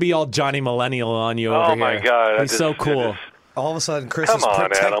 he's trying to be all Johnny Millennial on you over Oh, here. my God. He's so cool. All of a sudden, Chris Come is on, Adam.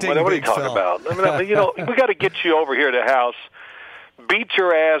 protecting What are you Big talking Phil. about? I mean, we got to get you over here to the house, beat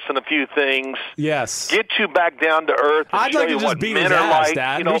your ass in a few things, Yes. get you back down to earth, and I'd show like to you just what beat men his are ass, like.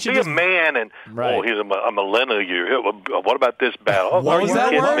 Dad. You We know, should be just- a man, and Right. he's a millennial. What about this battle? Oh, What was are you that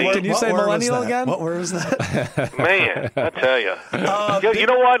kidding word? me? Can you say word was millennial that? again? What word was that? Man, I tell you. You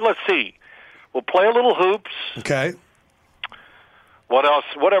know what? Let's see. We'll play a little hoops. Okay. What else?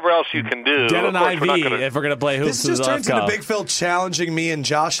 Whatever else you can do. Get Of an course, IV we're not gonna- if we're going to play hoops. This just with turns into Lefko. Big Phil challenging me and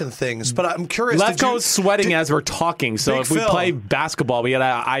Josh and things. But I'm curious. Lefko's sweating as we're talking, so Big if we Phil. play basketball, we got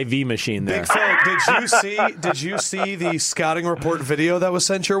an IV machine there. Big Phil, did you see the scouting report video that was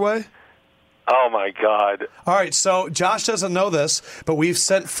sent your way? Oh my God! All right, so Josh doesn't know this, but we've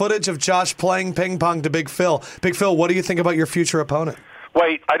sent footage of Josh playing ping pong to Big Phil. Big Phil, what do you think about your future opponent?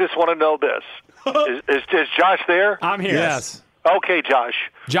 Wait, I just want to know this: is Josh there? I'm here. Yes. Okay, Josh.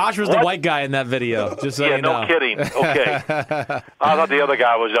 Josh was the What? white guy in that video, just so Yeah, you know. no kidding. Okay, I thought the other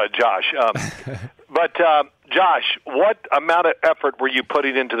guy was Josh. But Josh, what amount of effort were you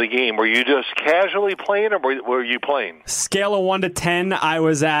putting into the game? Were you just casually playing, or were you playing? Scale of 1 to 10, I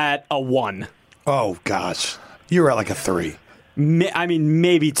was at a 1. Oh, gosh. You were at like a 3.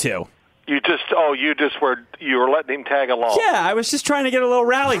 Maybe 2. You were letting him tag along. Yeah, I was just trying to get a little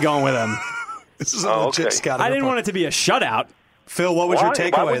rally going with him. This is a Oh, legit okay. scouting I didn't report. want it to be a shutout. Phil, what was Why? your Why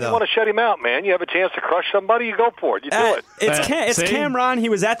takeaway, would you though? want to shut him out, man? You have a chance to crush somebody, you go for it. You do it. It's See? Cameron. He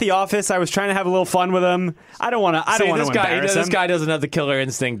was at the office. I was trying to have a little fun with him. I don't want to. I don't want to embarrass This him. guy doesn't have the killer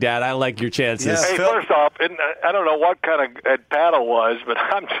instinct, Dad. I like your chances. Yeah. Hey, Phil- first off, and I don't know what kind of paddle was, but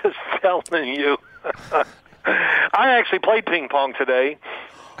I'm just telling you. I actually played ping pong today.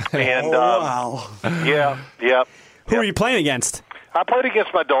 And, wow. yeah. Who are you playing against? I played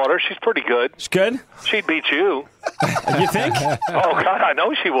against my daughter. She's pretty good. She's good. She'd beat you. You think? Oh, God, I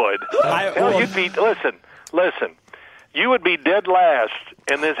know she would. Hell, you'd be, listen. You would be dead last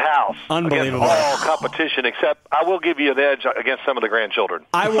in this house. Unbelievable. Against all competition, except I will give you an edge against some of the grandchildren.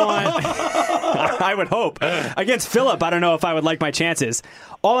 I want. I would hope against Philip. I don't know if I would like my chances.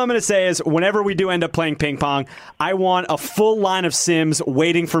 All I'm going to say is, whenever we do end up playing ping pong, I want a full line of Sims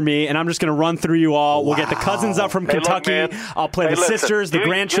waiting for me, and I'm just going to run through you all. We'll get the cousins up from Hey, look, Kentucky. man. I'll play Hey, the listen, sisters, the you're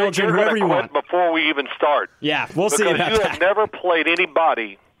grandchildren, gonna whoever you quit want. before we even start. Yeah, we'll see Because about you that. have never played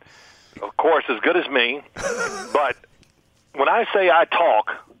anybody, of course, as good as me. But when I say I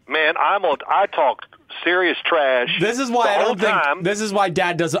talk, man, I talk serious trash. This is why the I whole don't think. time. This is why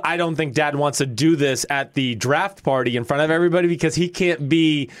Dad does. I don't think Dad wants to do this at the draft party in front of everybody because he can't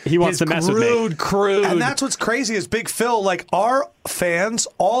be. He wants his to mess with me. crude. And that's what's crazy is Big Phil, like our fans,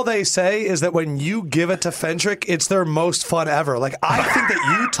 all they say is that when you give it to Fendrick, it's their most fun ever. Like I think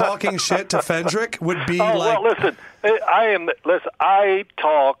that you talking shit to Fendrick would be like well, listen, I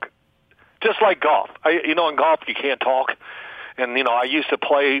talk just like golf. In golf you can't talk. And when I used to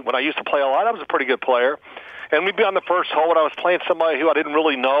play a lot, I was a pretty good player. And we'd be on the first hole, and I was playing somebody who I didn't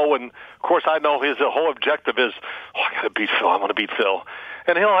really know. And of course, I know his whole objective is, I got to beat Phil. I want to beat Phil.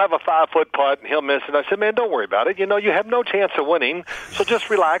 And he'll have a 5-foot putt, and he'll miss it. I said, man, don't worry about it. You have no chance of winning, so just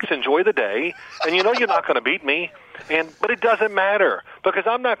relax, enjoy the day. And you're not going to beat me. But it doesn't matter because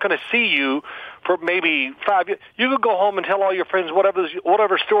I'm not going to see you for maybe 5 years. You could go home and tell all your friends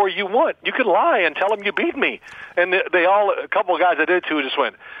whatever story you want. You could lie and tell them you beat me. And a couple of guys I did too just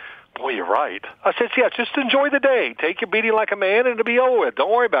went, boy, you're right. I said, yeah, just enjoy the day. Take your beating like a man and it'll be over with.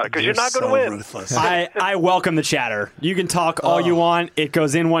 Don't worry about it because you're not going to win. Ruthless. I welcome the chatter. You can talk all you want. It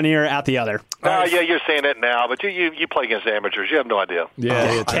goes in one ear, out the other. Yeah, you're saying it now, but you play against amateurs. You have no idea.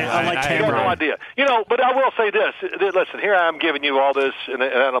 yeah. I like You have Cameron. no idea. But I will say this. Listen, here I am giving you all this, and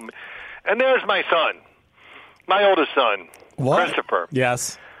there's my son, my oldest son, What? Christopher.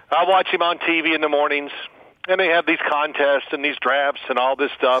 Yes. I watch him on TV in the mornings, and they have these contests and these drafts and all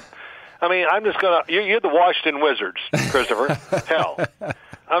this stuff. I mean, I'm just going to – you're the Washington Wizards, Christopher. Hell.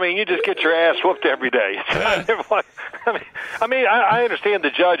 I mean, you just get your ass whooped every day. I mean, I understand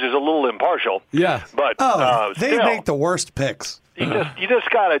the judge is a little impartial. Yeah. But they still, make the worst picks. you just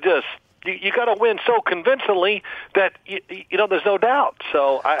gotta you got to win so convincingly that there's no doubt.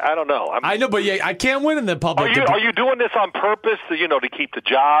 So I don't know. I know, but I can't win in the public. Are you doing this on purpose? To keep the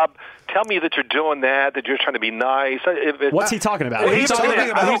job? Tell me that you're doing that. That you're trying to be nice. What's he talking about?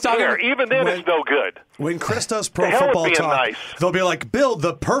 Even then, it's no good. When Chris does Pro The hell with Football being Talk, nice. they'll be like, build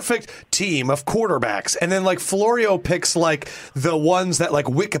the perfect team of quarterbacks. And then, like, Florio picks, like, the ones that, like,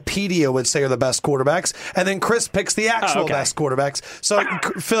 Wikipedia would say are the best quarterbacks. And then Chris picks the actual best quarterbacks. So,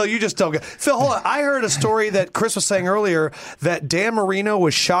 Phil, you just don't get. Phil, hold on. I heard a story that Chris was saying earlier that Dan Marino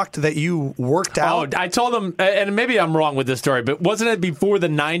was shocked that you worked out. Oh, I told him, and maybe I'm wrong with this story, but wasn't it before the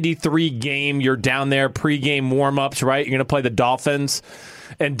 93 game, you're down there, pregame warm-ups, right? You're going to play the Dolphins,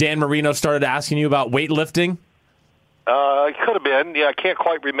 and Dan Marino started asking you about weightlifting? It could have been. Yeah, I can't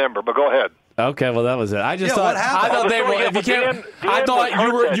quite remember, but go ahead. Okay, well that was it. I just what happened? I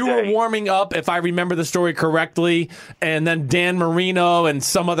thought you were warming up, if I remember the story correctly, and then Dan Marino and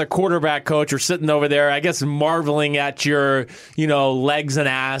some other quarterback coach are sitting over there, I guess, marveling at your legs and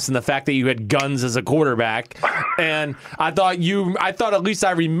ass and the fact that you had guns as a quarterback. And I thought at least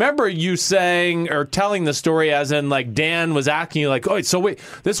I remember you saying or telling the story as in, like, Dan was asking you, like, oh, so wait,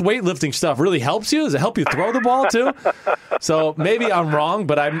 this weightlifting stuff really helps you? Does it help you throw the ball too? So maybe I'm wrong,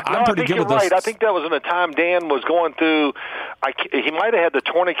 but I'm pretty good with this. Right. I think that was in the time Dan was going through. He might have had the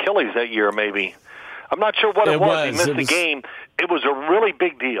torn Achilles that year, maybe. I'm not sure what it was. He missed the game. It was a really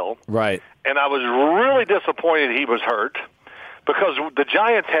big deal. Right. And I was really disappointed he was hurt because the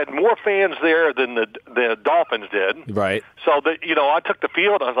Giants had more fans there than the Dolphins did. Right. So I took the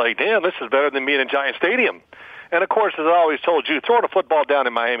field. I was like, damn, this is better than being in Giant Stadium. And, of course, as I always told you, throwing a football down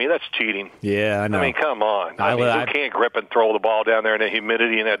in Miami, that's cheating. Yeah, I know. I mean, come on. Who can't grip and throw the ball down there in the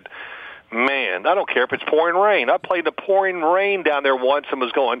humidity and that? Man, I don't care if it's pouring rain. I played the pouring rain down there once and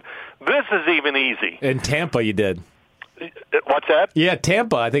was going, this is even easy. In Tampa you did. What's that? Yeah,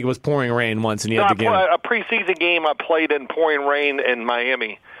 Tampa. I think it was pouring rain once, and you had the game. A preseason game I played in pouring rain in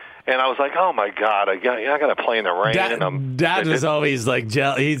Miami. And I was like, oh, my God, I got to play in the rain. Dad was always like,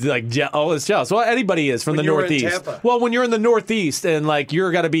 he's like, always jealous. Well, anybody is from the Northeast. Well, when you're in the Northeast and, like,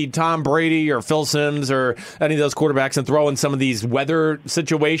 you're got to be Tom Brady or Phil Simms or any of those quarterbacks and throw in some of these weather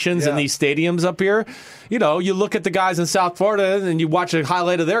situations in these stadiums up here, you look at the guys in South Florida and you watch a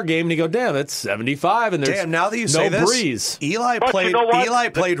highlight of their game and you go, damn, it's 75 and there's now that you say this, breeze. Eli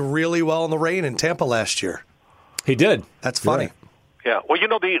played really well in the rain in Tampa last year. He did. That's funny. Right. Yeah, well,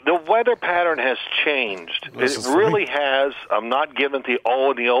 the weather pattern has changed. It really has. I'm not giving the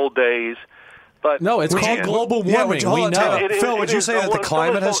old days, but no, it's called global warming. We know. Phil, would you say that the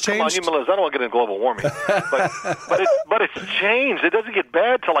climate has changed? Come on, I don't want to get into global warming, but it's changed. It doesn't get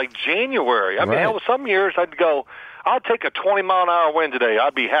bad till like January. I mean, hell, some years I'd go, I'll take a 20-mile-an-hour wind today.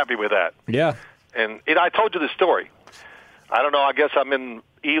 I'd be happy with that. Yeah, and I told you the story. I don't know. I guess I'm in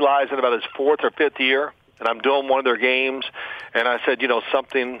Eli's in about his 4th or 5th year. And I'm doing one of their games, and I said,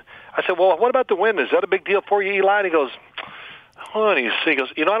 something. I said, well, what about the wind? Is that a big deal for you, Eli? And he goes, oh, and he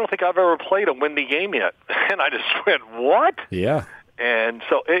goes, I don't think I've ever played a windy game yet. And I just went, what? Yeah. And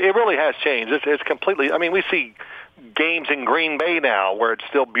so it really has changed. It's completely. I mean, we see games in Green Bay now where it's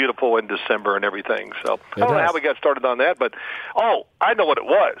still beautiful in December and everything. So I don't know how we got started on that, but I know what it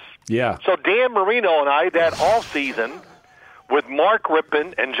was. Yeah. So Dan Marino and I that off season with Mark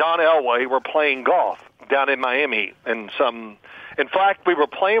Rippon and John Elway were playing golf down in Miami, in fact, we were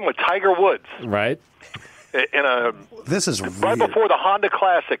playing with Tiger Woods. Right. This is right before the Honda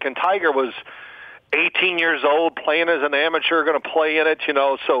Classic, and Tiger was 18 years old, playing as an amateur, going to play in it,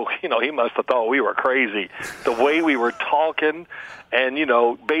 so, he must have thought we were crazy. The way we were talking, and,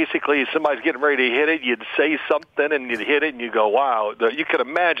 basically somebody's getting ready to hit it, you'd say something, and you'd hit it, and you go, wow. You could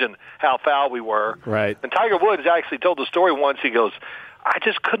imagine how foul we were. Right. And Tiger Woods actually told the story once. He goes, I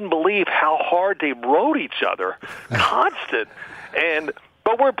just couldn't believe how hard they rode each other, constant.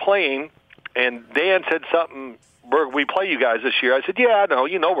 But we're playing, and Dan said something, we play you guys this year. I said, yeah, I know,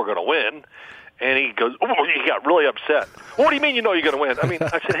 we're going to win. And he goes, he got really upset. What do you mean you're going to win? I mean,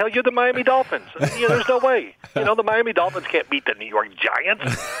 I said, hell, you're the Miami Dolphins. There's no way. The Miami Dolphins can't beat the New York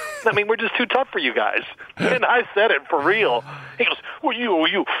Giants. I mean, we're just too tough for you guys. And I said it for real. He goes, well,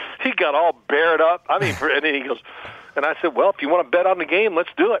 you. He got all bared up. I mean, and then he goes, and I said, well, if you want to bet on the game, let's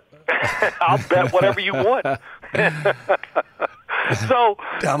do it. I'll bet whatever you want. So,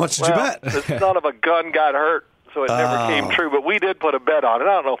 how much did you bet? The son of a gun got hurt, so it never came true. But we did put a bet on it.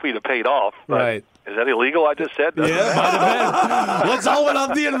 I don't know if we'd have paid off. But, right. Is that illegal? I just said. Yeah, might have been. Let's open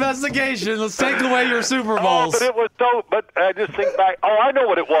up the investigation. Let's take away your Super Bowls. But it was so. But I just think back. Oh, I know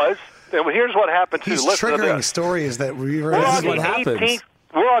what it was. And here's what happened. He's Listen to triggering this. stories that we were. This is what happens.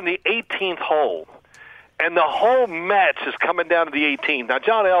 We're on the 18th hole, and the whole match is coming down to the 18th. Now,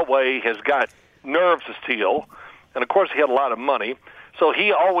 John Elway has got nerves of steel, and of course, he had a lot of money, so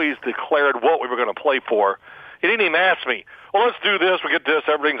he always declared what we were going to play for. He didn't even ask me. Well, let's do this. We get this.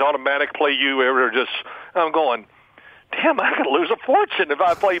 Everything's automatic. Play you. I'm going, damn, I could lose a fortune if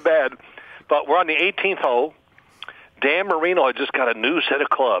I play bad. But we're on the 18th hole. Dan Marino had just got a new set of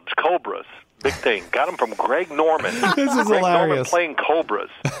clubs, Cobras. Big thing. Got them from Greg Norman. This is Greg Norman hilarious. playing Cobras.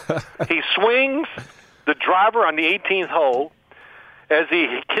 He swings the driver on the 18th hole. As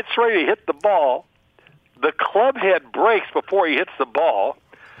he gets ready to hit the ball, the club head breaks before he hits the ball,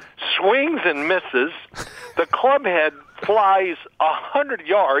 swings and misses. The club head flies 100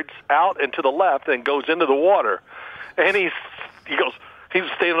 yards out and to the left and goes into the water. And he goes, he's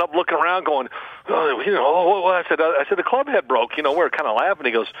standing up looking around going, I said the club head broke. We're kind of laughing.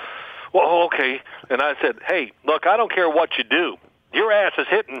 He goes, well, okay. And I said, hey, look, I don't care what you do. Your ass is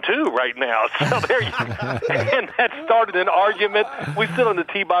hitting too right now. So there you And that started an argument. We stood on the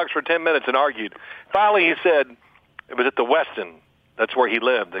tee box for 10 minutes and argued. Finally, he said, it was at the Westin. That's where he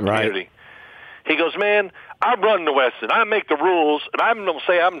lived, the community. He goes, man, I run the Westin. I make the rules, and I'm going to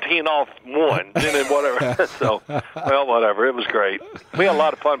say I'm teeing off one, and then whatever. So, well, whatever. It was great. We had a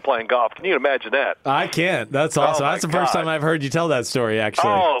lot of fun playing golf. Can you imagine that? I can't. That's awesome. That's the first time I've heard you tell that story,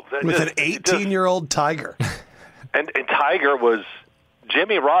 actually. Oh, With an 18-year-old Tiger. And Tiger was –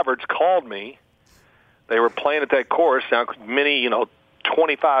 Jimmy Roberts called me. They were playing at that course now,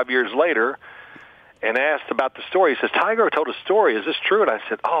 25 years later, and asked about the story. He says, Tiger told a story. Is this true? And I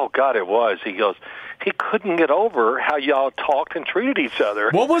said, oh, God, it was. He goes, he couldn't get over how y'all talked and treated each other.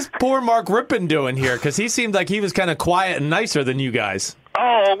 What was poor Mark Rippon doing here? Because he seemed like he was kind of quiet and nicer than you guys.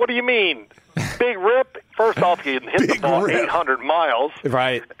 Oh, what do you mean? Big Rip, first off, he hit the ball 800 miles.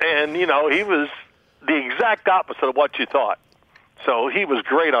 Right. And, he was the exact opposite of what you thought. So he was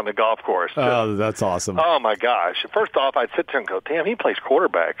great on the golf course. Oh, that's awesome. Oh, my gosh. First off, I'd sit there and go, damn, he plays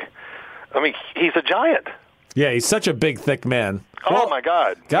quarterback. I mean, he's a giant. Yeah, he's such a big, thick man. Oh, my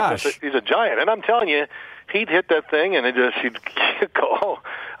God. Gosh. He's a giant. And I'm telling you, he'd hit that thing and he'd go, oh,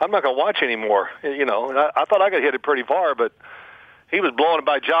 I'm not going to watch anymore. I thought I could hit it pretty far, but he was blowing it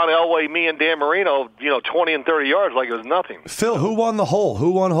by John Elway, me, and Dan Marino, 20 and 30 yards like it was nothing. Phil, who won the hole? Who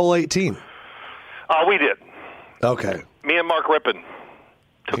won hole 18? We did. Okay. Me and Mark Rippon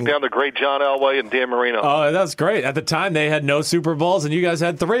took down the great John Elway and Dan Marino. Oh, that's great. At the time, they had no Super Bowls, and you guys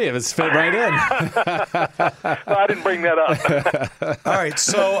had 3. It was fit right in. I didn't bring that up. All right,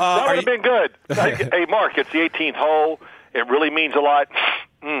 so that would have been good. Hey, Mark, it's the 18th hole. It really means a lot.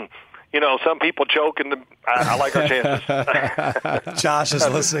 Some people choke, and I like our chances. Josh is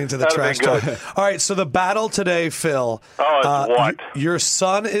listening to the trash talk. All right, so the battle today, Phil. Oh, it's what? Your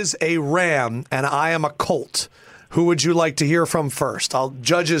son is a Ram, and I am a Colt. Who would you like to hear from first? I'll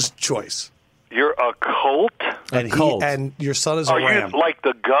judge his choice. You're a Colt? And your son is a Ram. Are you like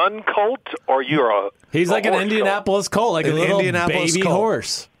the gun Colt, or you're a He's like an Indianapolis Colt, like a little Indianapolis baby Colt.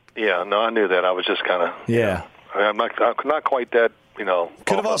 horse. Yeah, no, I knew that. I was just kind of... Yeah. I'm not quite that,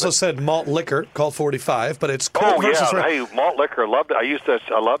 Could have also said malt liquor, Colt 45, but it's Colt versus Ram. Hey, malt liquor, loved it.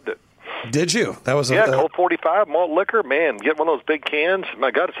 I loved it. Did you? That was Colt 45, malt liquor, man. Get one of those big cans. My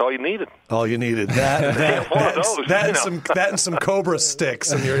God, it's all you needed. All you needed. That and some Cobra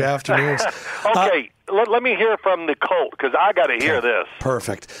sticks in your afternoons. Okay, let me hear from the Colt, because I got to hear this.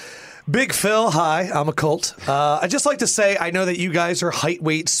 Perfect. Big Phil, hi, I'm a Colt. I'd just like to say I know that you guys are height,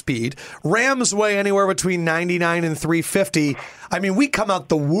 weight, speed. Rams weigh anywhere between 99 and 350. I mean, we come out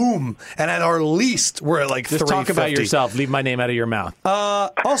the womb, and at our least, we're at like Just 350. talk about yourself. Leave my name out of your mouth.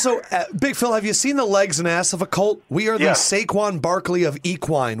 Also, Big Phil, have you seen the legs and ass of a Colt? We are the Saquon Barkley of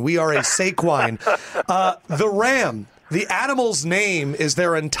equine. We are a Saquine. The Ram. The animal's name is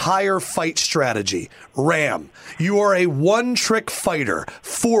their entire fight strategy. Ram. You are a one-trick fighter.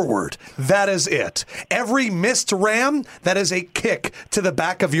 Forward. That is it. Every missed ram, that is a kick to the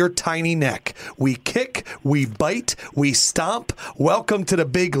back of your tiny neck. We kick, we bite, we stomp. Welcome to the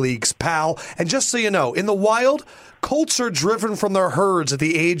big leagues, pal. And just so you know, in the wild, Colts are driven from their herds at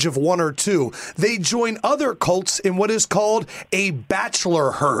the age of 1 or 2. They join other colts in what is called a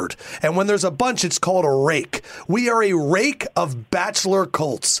bachelor herd. And when there's a bunch, it's called a rake. We are a rake of bachelor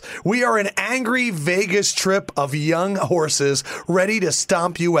colts. We are an angry Vegas trip of young horses ready to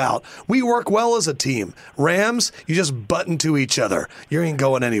stomp you out. We work well as a team. Rams, you just butt into each other. You ain't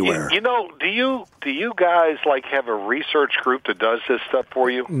going anywhere. You know, do you guys like have a research group that does this stuff for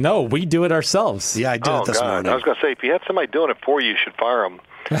you? No, we do it ourselves. Yeah, I did it this morning. I was going to say, if you have somebody doing it for you, you should fire them.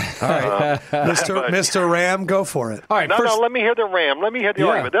 All right. Mr. Ram, go for it. All right. No, let me hear the Ram. Let me hear the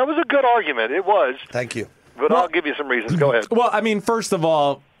argument. That was a good argument. It was. Thank you. But I'll give you some reasons. Go ahead. Well, I mean, first of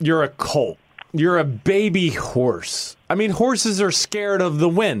all, you're a colt. You're a baby horse. I mean, horses are scared of the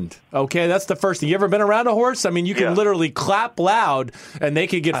wind. Okay, that's the first thing. You ever been around a horse? I mean, you can literally clap loud, and they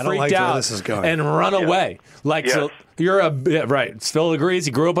could get freaked out and run away. So right. Phil agrees.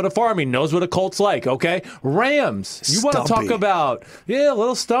 He grew up on a farm. He knows what a colt's like. Okay, Rams. You want to talk about a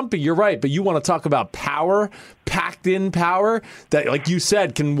little stumpy. You're right, but you want to talk about power, packed-in power that, like you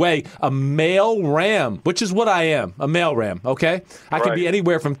said, can weigh a male ram, which is what I am, a male ram. Okay, I can be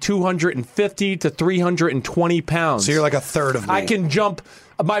anywhere from 250 to 320 pounds. So you're like a third of me. I can jump.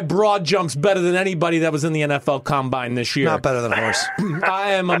 My broad jump's better than anybody that was in the NFL Combine this year. Not better than a horse.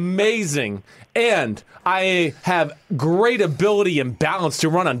 I am amazing. And I have great ability and balance to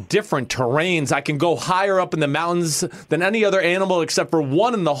run on different terrains. I can go higher up in the mountains than any other animal except for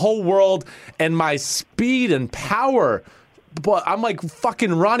one in the whole world. And my speed and power, but I'm like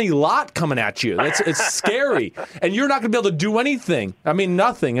fucking Ronnie Lott coming at you. It's scary. And you're not going to be able to do anything. I mean,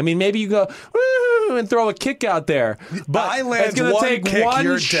 nothing. I mean, maybe you go and throw a kick out there. But it's going to take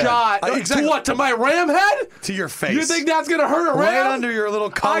one shot. To what? To my ram head? To your face. You think that's going to hurt a ram? Right under your little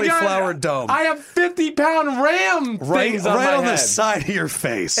cauliflower dome. I have 50-pound ram things on my head. Right on the side of your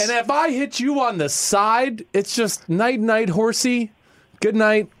face. And if I hit you on the side, it's just night, horsey. Good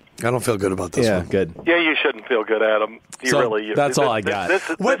night. I don't feel good about this one. Yeah, good. Yeah, you shouldn't feel good, Adam. That's all I got.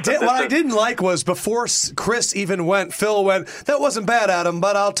 What I didn't like was before Chris even went, Phil went, that wasn't bad, Adam,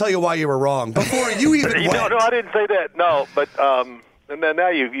 but I'll tell you why you were wrong. Before you even went. No, I didn't say that. No, but and then now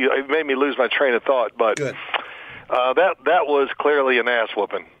you made me lose my train of thought. But good. That was clearly an ass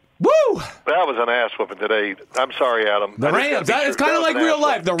whooping. Woo! That was an ass whooping today. I'm sorry, Adam. The Rams. It's kind of like real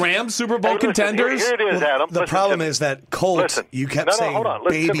life. The Rams, Super Bowl contenders. Here it is, Adam. The problem is that Colts, you kept saying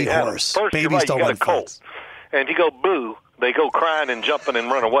baby horse. First, babies don't run fast. And you go boo, they go crying and jumping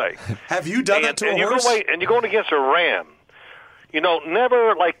and run away. Have you done that to a horse? And you're going against a ram. You know,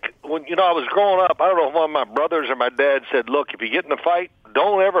 never like when I was growing up. I don't know if one of my brothers or my dad said, "Look, if you get in a fight,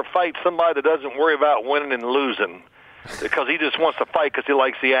 don't ever fight somebody that doesn't worry about winning and losing." Because he just wants to fight because he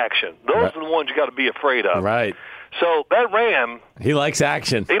likes the action. Those are the ones you got to be afraid of. Right. So that ram. He likes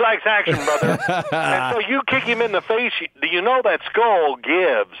action. He likes action, brother. And so you kick him in the face. Do you know that skull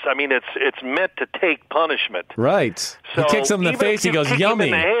gives? I mean, it's meant to take punishment. Right. So he kicks him in the face. He goes, "Yummy."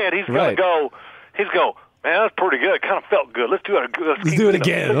 Him in the head. He's going to go. He's going. Man, that's pretty good. It kind of felt good. Let's do it. Let's do it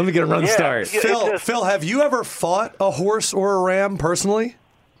again. Let me get a run start. Phil, have you ever fought a horse or a ram personally?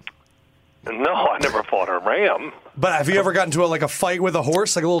 No, I never fought a ram. But have you ever gotten into a fight with a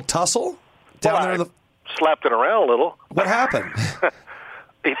horse, like a little tussle? I slapped it around a little. What happened?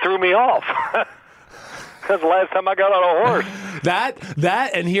 He threw me off. That's the last time I got on a horse.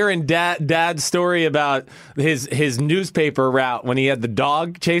 That and hearing Dad's story about his newspaper route when he had the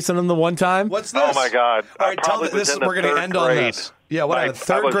dog chasing him the one time. What's this? Oh, my God. All right, tell me this. We're going to end on this. Yeah, what happened?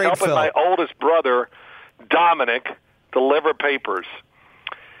 Third grade, Phil. I was helping my oldest brother, Dominic, deliver papers.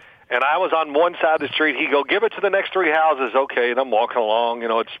 And I was on one side of the street. He go, "Give it to the next 3 houses." Okay, and I'm walking along.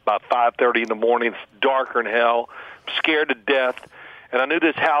 It's about 5:30 in the morning. It's darker than hell. I'm scared to death. And I knew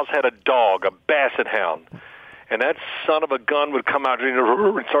this house had a dog, a basset hound. And that son of a gun would come out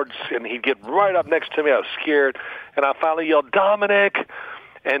and he'd get right up next to me. I was scared. And I finally yelled, "Dominic!"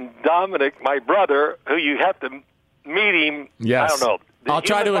 And Dominic, my brother, who you have to meet him. Yes. I don't know. I'll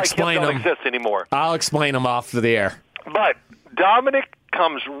try to explain him. Don't exist anymore. I'll explain him off the air. But Dominic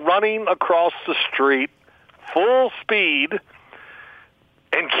comes running across the street, full speed,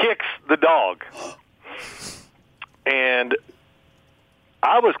 and kicks the dog. And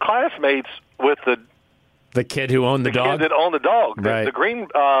I was classmates with the kid who owned the dog? The kid that owned the dog. Right. The Green,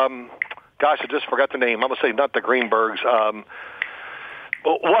 gosh, I just forgot the name. I'm going to say not the Greenbergs.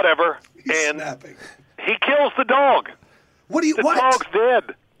 Whatever. Snapping. He kills the dog. The dog's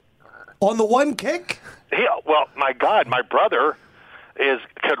dead. On the one kick? Well, my God, my brother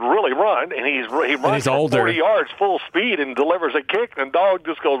could really run, and he runs for 40 yards full speed and delivers a kick, and the dog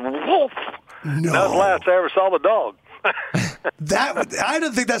just goes woof. No. That was the last I ever saw the dog. I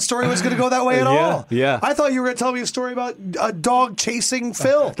didn't think that story was going to go that way at all. Yeah. I thought you were going to tell me a story about a dog chasing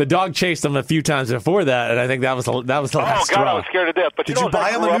Phil. The dog chased him a few times before that, and I think that was the last God, straw. I was scared to death. But Did you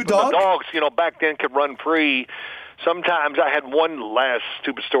buy him a new dog? The dogs, back then could run free. Sometimes I had one last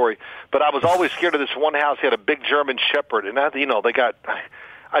stupid story, but I was always scared of this one house. He had a big German Shepherd, and I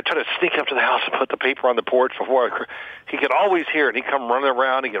tried to sneak up to the house and put the paper on the porch before he could always hear it. He'd come running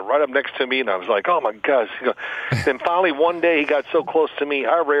around. He'd get right up next to me, and I was like, oh, my gosh. Then finally one day he got so close to me,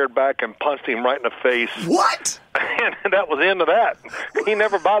 I reared back and punched him right in the face. What? And that was the end of that. He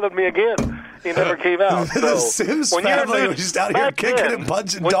never bothered me again. He never came out. The So, Sims family was just out here kicking and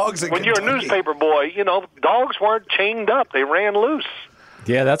punching dogs in When you're a Kentucky. newspaper boy, dogs weren't chained up. They ran loose.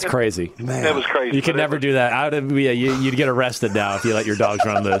 Yeah, that's crazy. Man. It was crazy. You could never do that. You'd get arrested now if you let your dogs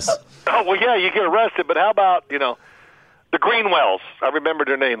run loose. Oh, well, yeah, you get arrested, but how about, the Greenwells? I remember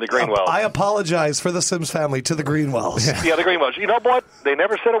their name, the Greenwells. I apologize for the Sims family to the Greenwells. Yeah, the Greenwells. You know what? They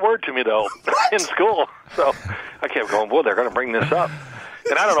never said a word to me, though, in school. So I kept going, well, they're going to bring this up.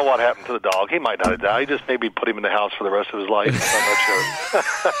 And I don't know what happened to the dog. He might not have died. He just maybe put him in the house for the rest of his life. I'm not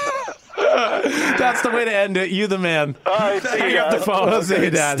sure. That's the way to end it. You the man. All right, see Hang you up the guys. phone. I'll see you,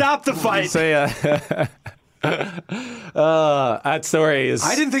 Dad. Stop the fight. Say, that story is.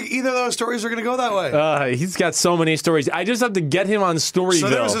 I didn't think either of those stories were going to go that way. He's got so many stories. I just have to get him on Storyville. So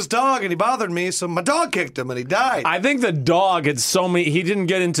there was his dog, and he bothered me, so my dog kicked him, and he died. I think the dog had so many. He didn't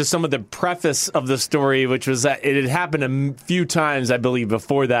get into some of the preface of the story, which was that it had happened a few times, I believe,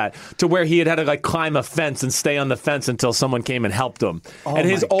 before that, to where he had to climb a fence and stay on the fence until someone came and helped him. And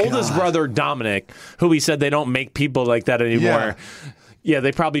his my oldest God. brother, Dominic, who he said they don't make people like that anymore. Yeah,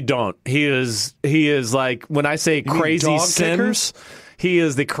 they probably don't. He is like, when I say mean crazy dog Sims, he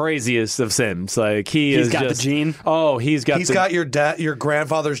is the craziest of Sims. Like He's got just, the gene. Oh, he's got your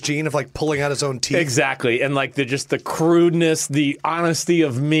grandfather's gene of pulling out his own teeth. exactly, and the crudeness, the honesty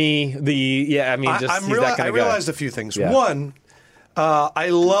of me. He's that kind of guy. I realized a few things. Yeah. One, I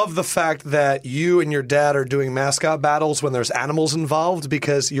love the fact that you and your dad are doing mascot battles when there's animals involved,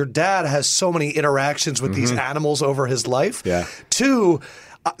 because your dad has so many interactions with these animals over his life. Yeah. Two,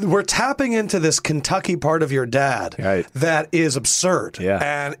 we're tapping into this Kentucky part of your dad that is absurd. Yeah.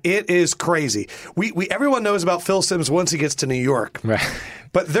 And it is crazy. Everyone knows about Phil Sims once he gets to New York. Right.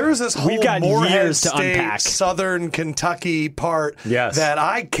 But there's this whole We've got Morehead years to State, unpack. Southern Kentucky part Yes. that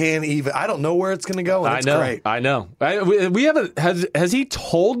I don't know where it's going to go, and it's great. I know. We haven't. Has he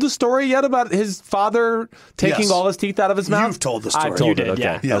told the story yet about his father taking Yes. all his teeth out of his mouth? You've told the story. I told You it. did, Okay.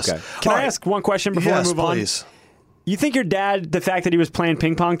 yeah. Yes. Okay. Can All I right. ask one question before Yes, we move please. on? You think your dad, the fact that he was playing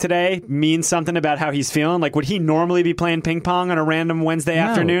ping pong today, means something about how he's feeling? Like, would he normally be playing ping pong on a random Wednesday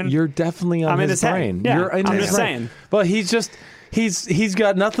afternoon? You're definitely on I'm in his his head. brain. Yeah, You're in I'm his just brain. saying. But he's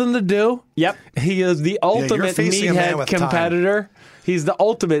got nothing to do. Yep. He is the ultimate facing a man meathead with time. competitor. He's the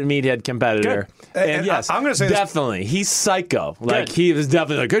ultimate meathead competitor. Good. And And yes, I'm gonna say this- definitely. He's psycho. Like, Good. he was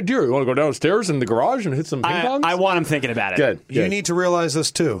definitely like, hey, dear, you want to go downstairs in the garage and hit some ping pongs? I want him thinking about it. Good. You need to realize this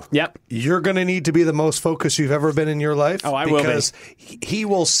too. Yep. You're going to need to be the most focused you've ever been in your life. Oh, I will be. Because he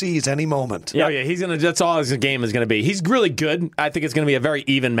will seize any moment. Oh yeah, that's all his game is gonna be. He's really good. I think it's gonna be a very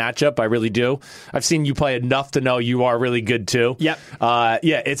even matchup. I really do. I've seen you play enough to know you are really good too. Yep.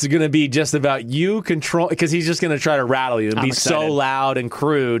 It's gonna be just about you control, because he's just gonna try to rattle you and I'm be excited. so loud and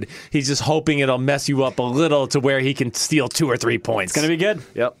crude. He's just hoping it'll mess you up a little to where he can steal 2 or 3 points. It's going to be good.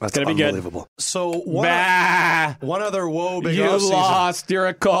 Yep. It's going to be good. Unbelievable. So Bah! one other big You offseason. lost. You're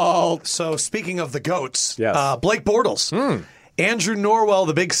a cult. So speaking of the GOATs, Yes. Blake Bortles. Andrew Norwell,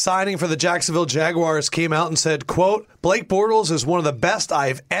 the big signing for the Jacksonville Jaguars, came out and said, quote, Blake Bortles is one of the best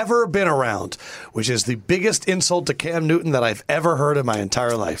I've ever been around, which is the biggest insult to Cam Newton that I've ever heard in my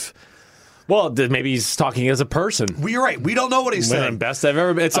entire life. Well, maybe he's talking as a person. Well, you're right. We don't know what he's saying. Best I've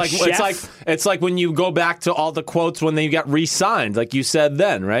ever been. It's like when you go back to all the quotes when they got re-signed, like you said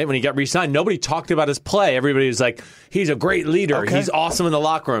then, right? When he got re-signed, nobody talked about his play. Everybody was like, he's a great leader. Okay. He's awesome in the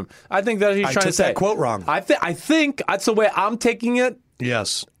locker room. I think that he's I trying to took say. that quote wrong. I think that's the way I'm taking it.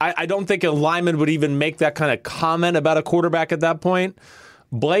 Yes. I don't think a lineman would even make that kind of comment about a quarterback at that point.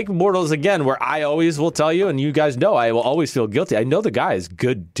 Blake Bortles, again, where I always will tell you, and you guys know, I will always feel guilty. I know the guy is a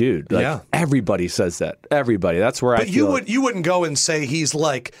good dude. Like, Yeah. Everybody says that. Everybody. That's where I But feel you wouldn't go and say he's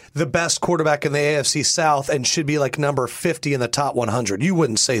like the best quarterback in the AFC South and should be like number 50 in the top 100. You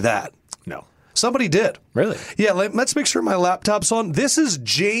wouldn't say that. No. Somebody did. Really? Yeah, let's make sure my laptop's on. This is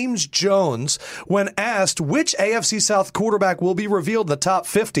James Jones. When asked which AFC South quarterback will be revealed in the top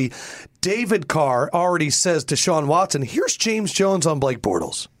 50, David Carr already says to Deshaun Watson, here's James Jones on Blake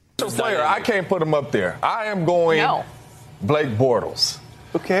Bortles. Player, I can't put him up there. I am going Blake Bortles.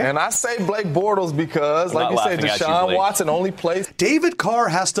 Okay. And I say Blake Bortles because, like you said, Deshaun Watson only plays. David Carr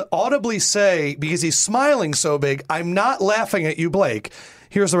has to audibly say, because he's smiling so big, I'm not laughing at you, Blake.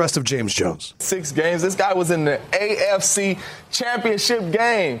 Here's the rest of James Jones. 6 games. This guy was in the AFC Championship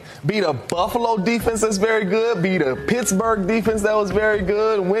game. Beat a Buffalo defense that's very good. Beat a Pittsburgh defense that was very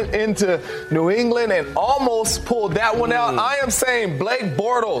good. Went into New England and almost pulled that one out. I am saying Blake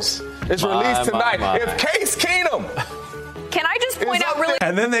Bortles is released tonight. If Case Keenum... Can I just point out really...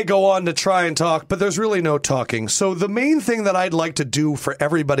 And then they go on to try and talk, but there's really no talking. So the main thing that I'd like to do for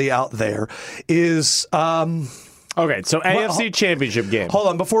everybody out there is... Okay, so AFC Championship game. Hold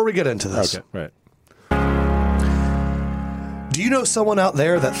on, before we get into this. Okay, right. Do you know someone out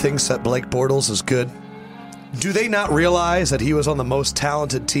there that thinks that Blake Bortles is good? Do they not realize that he was on the most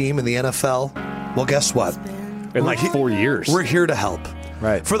talented team in the NFL? Well, guess what? In like 4 years. We're here to help.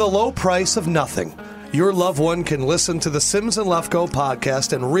 Right. For the low price of nothing, your loved one can listen to the Sims and Lefko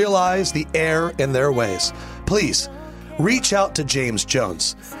podcast and realize the error in their ways. Please, reach out to James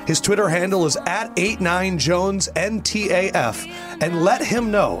Jones. His Twitter handle is @89JonesNTAF, and let him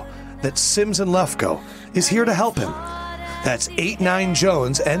know that Sims and Lefko is here to help him. That's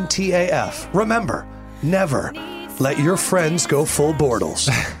 89JonesNTAF. Remember, never let your friends go full Bortles.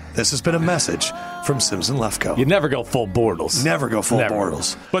 This has been a message from Sims and Lefko. You never go full Bortles. Never go full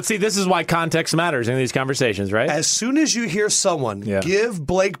Bortles. But see, this is why context matters in these conversations, right? As soon as you hear someone give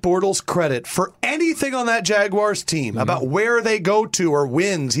Blake Bortles credit for anything on that Jaguars team, about where they go to or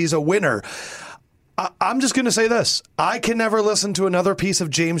wins, he's a winner. I'm just going to say this. I can never listen to another piece of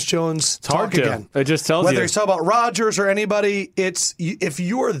James Jones talk again. It just tells Whether you. he's talking about Rodgers or anybody, it's if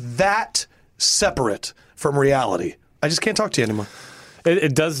you're that separate from reality, I just can't talk to you anymore.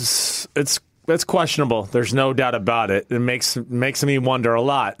 It does. It's questionable. There's no doubt about it. It makes me wonder a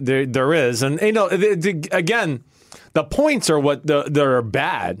lot. There is, and again, the points are what they're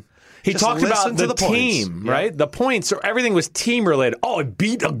bad. He Just talked about listen to the the team, points. right? Yeah. The points, or everything was team related. Oh, it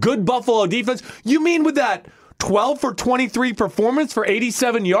beat a good Buffalo defense. You mean with that 12 for 23 performance for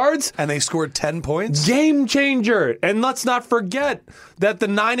 87 yards? And they scored 10 points? Game changer. And let's not forget that the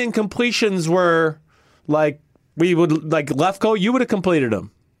 9 incompletions were Lefko, you would have completed them.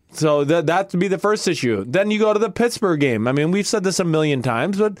 So that would be the first issue. Then you go to the Pittsburgh game. I mean, we've said this a million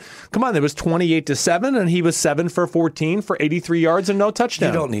times, but come on, it was 28-7, and he was 7 for 14 for 83 yards and no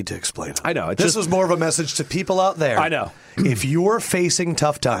touchdown. You don't need to explain it. I know. This was more of a message to people out there. I know. If you're facing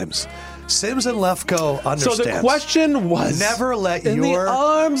tough times, Sims and Lefko understands. So the question was, never let in your the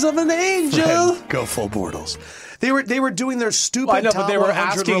arms of an angel go full Bortles. They were doing their stupid. I know, top but they were 100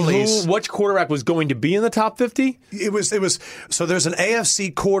 asking release. which quarterback was going to be in the top 50. It was. So there's an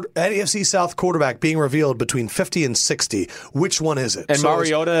AFC South quarterback being revealed between 50 and 60. Which one is it? And so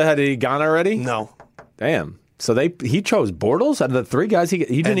Mariota, had he gone already? No. Damn. So he chose Bortles out of the 3 guys. He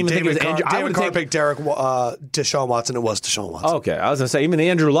didn't even think it was Andrew. David Carr picked Deshaun Watson. It was Deshaun Watson. Okay, I was going to say, even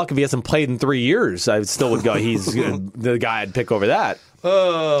Andrew Luck, if he hasn't played in 3 years, I still would go, he's the guy I'd pick over that.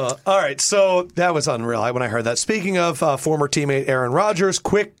 All right, so that was unreal when I heard that. Speaking of former teammate Aaron Rodgers,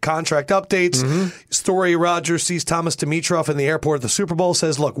 quick contract updates. Story: Rodgers sees Thomas Dimitroff in the airport at the Super Bowl,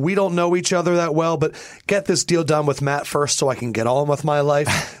 says, look, we don't know each other that well, but get this deal done with Matt first so I can get on with my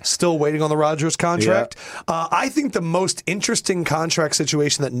life. Still waiting on the Rodgers contract. Yeah. I think the most interesting contract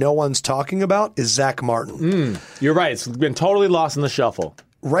situation that no one's talking about is Zach Martin. You're right. It's been totally lost in the shuffle.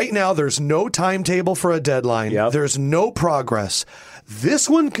 Right now, there's no timetable for a deadline. Yep. There's no progress. This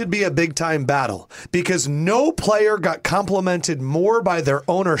one could be a big-time battle because no player got complimented more by their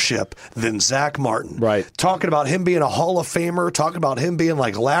ownership than Zach Martin. Right. Talking about him being a Hall of Famer, talking about him being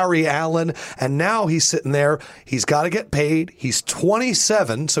like Larry Allen, and now he's sitting there. He's got to get paid. He's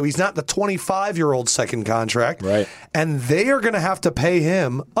 27, so he's not the 25-year-old second contract. Right. And they are going to have to pay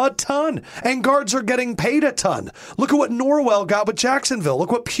him a ton. And guards are getting paid a ton. Look at what Norwell got with Jacksonville.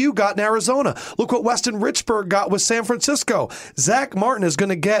 Look what Pugh got in Arizona. Look what Weston Richburg got with San Francisco. Zach Martin is going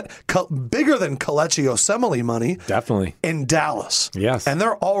to get bigger than Kelechi Osemele money. Definitely. In Dallas. Yes. And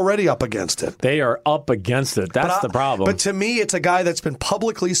they're already up against it. They are up against it. That's the problem. But to me, it's a guy that's been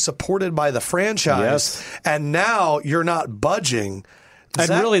publicly supported by the franchise. Yes. And now you're not budging. And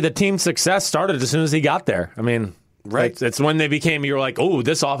really, the team's success started as soon as he got there. I mean... Right. It's when they became, you're like, oh,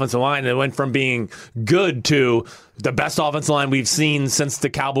 this offensive line, it went from being good to the best offensive line we've seen since the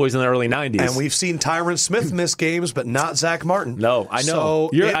Cowboys in the early 90s. And we've seen Tyron Smith miss games, but not Zach Martin. No, I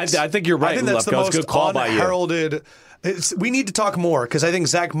know. So I think you're right, I think that's Lefko. the It's a good call most by you. unheralded We need to talk more because I think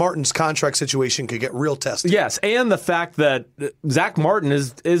Zach Martin's contract situation could get real tested. Yes, and the fact that Zach Martin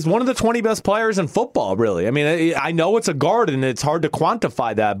is one of the 20 best players in football, really. I mean, I know it's a guard and it's hard to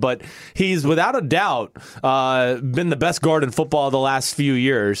quantify that, but he's without a doubt been the best guard in football the last few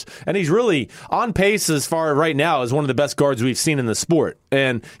years, and he's really on pace as far right now as one of the best guards we've seen in the sport.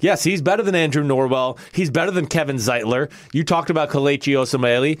 And yes, he's better than Andrew Norwell. He's better than Kevin Zeitler. You talked about Kelechi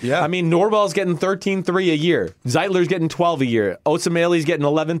Osemele. Yeah. I mean, Norwell's getting 13.3 a year. Zeitler's getting 12 a year. Osemele's getting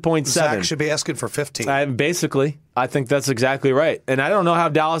 11.7. Zach should be asking for 15. Basically, I think that's exactly right. And I don't know how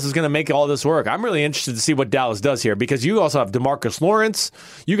Dallas is going to make all this work. I'm really interested to see what Dallas does here because you also have DeMarcus Lawrence.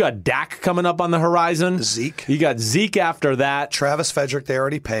 You got Dak coming up on the horizon. Zeke. You got Zeke after that. Travis Frederick, they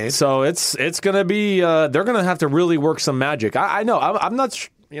already paid. So it's going to be, they're going to have to really work some magic. I know. I'm not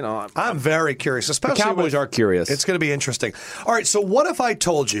I'm very curious, especially the Cowboys are curious. It's going to be interesting. All right, so what if I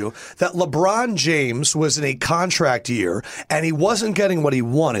told you that LeBron James was in a contract year and he wasn't getting what he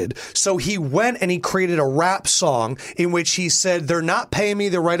wanted, so he went and he created a rap song in which he said, they're not paying me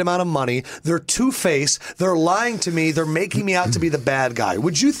the right amount of money, they're two-faced, they're lying to me, they're making me out to be the bad guy.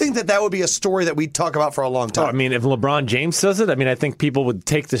 Would you think that that would be a story that we'd talk about for a long time? I mean, if LeBron James says it, I think people would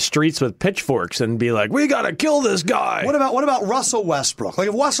take the streets with pitchforks and be like, we got to kill this guy. What about Russell Westbrook? Like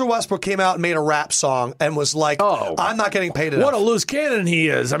if Russell Westbrook came out and made a rap song and was like, I'm not getting paid enough. What a loose cannon he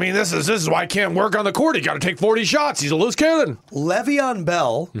is. I mean, this is why I can't work on the court. He got to take 40 shots. He's a loose cannon. Le'Veon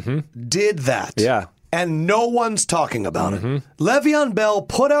Bell did that. Yeah. And no one's talking about it. Le'Veon Bell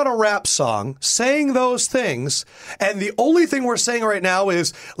put out a rap song saying those things, and the only thing we're saying right now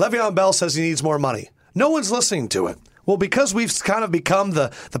is Le'Veon Bell says he needs more money. No one's listening to it. Well, because we've kind of become the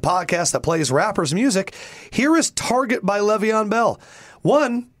podcast that plays rappers' music, here is Target by Le'Veon Bell.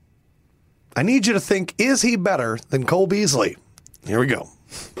 One, I need you to think, is he better than Cole Beasley? Here we go.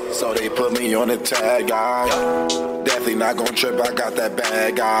 So they put me on the tag, guy. Definitely not gonna trip, I got that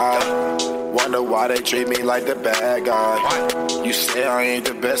bad guy. Wonder why they treat me like the bad guy. You say I ain't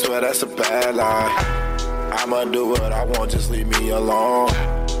the best, well, that's a bad lie. I'ma do what I want, just leave me alone.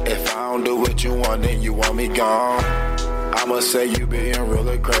 If I don't do what you want, then you want me gone. I'ma say you being real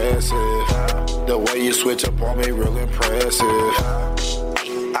aggressive. The way you switch up on me, real impressive.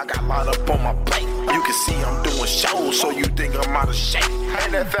 I got mine up on my plate. You can see I'm doing shows, so you think I'm out of shape.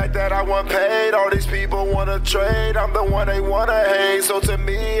 And the fact that I wasn't paid, all these people wanna trade. I'm the one they wanna hate, so to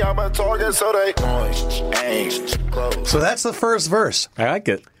me, I'm a target, so they ain't close. So that's the first verse. I like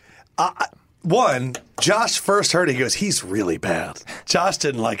it. One, Josh first heard it, he goes, he's really bad. Josh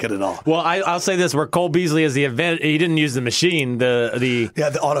didn't like it at all. Well, I'll say this, where Cole Beasley is the event, he didn't use the machine,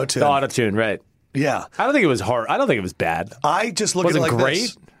 the auto-tune. The auto-tune, right. Yeah. I don't think it was hard. I don't think it was bad. I just look at it like great.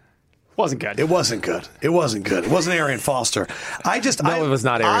 This. Wasn't good. It wasn't good. It wasn't good. It wasn't Arian Foster. It was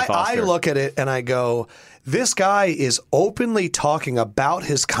not Arian Foster. I look at it and I go, this guy is openly talking about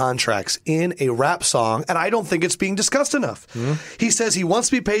his contracts in a rap song, and I don't think it's being discussed enough. He says he wants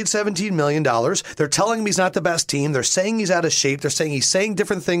to be paid $17 million. They're telling him he's not the best team. They're saying he's out of shape. They're saying he's saying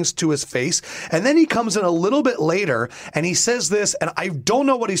different things to his face. And then he comes in a little bit later, and he says this, and I don't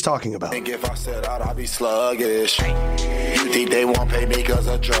know what he's talking about. I think if I said out, I'd be sluggish. You think they won't pay me because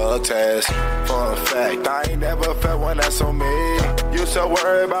of drug test? Fun fact, I ain't never felt one that's on me. You so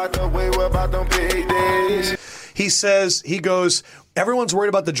worried about the way we're about them big days. He goes, everyone's worried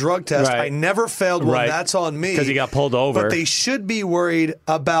about the drug test. Right. I never failed one. Right. That's on me. Because he got pulled over. But they should be worried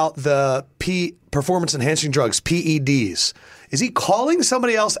about the performance-enhancing drugs, PEDs. Is he calling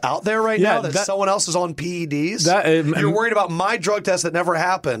somebody else out there right now that someone else is on PEDs? You're worried about my drug test that never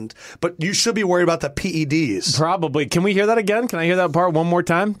happened, but you should be worried about the PEDs. Probably. Can we hear that again? Can I hear that part one more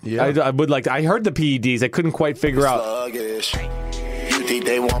time? Yeah. I would like to. I heard the PEDs. I couldn't quite figure out. Sluggish. You think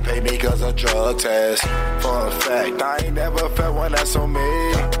they won't pay me because of drug test? Fun fact, I ain't never felt one that's on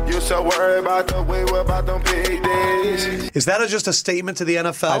me. You so worried about the way we're about them big days. Is that just a statement to the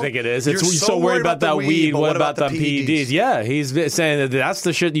NFL? I think it is. You're so worried about that weed. What about the PEDs? Yeah, he's saying that that's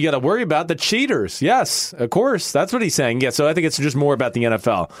the shit you got to worry about. The cheaters. Yes, of course. That's what he's saying. Yeah, so I think it's just more about the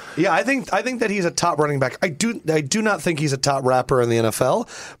NFL. Yeah, I think that he's a top running back. I do not think he's a top rapper in the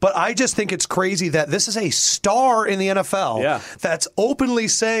NFL, but I just think it's crazy that this is a star in the NFL that's openly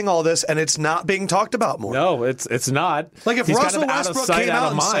saying all this, and it's not being talked about more. No, it's not. Like if Russell Westbrook came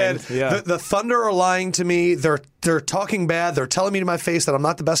out and said, the Thunder are lying to me, they're talking bad, they're telling me to my face that I'm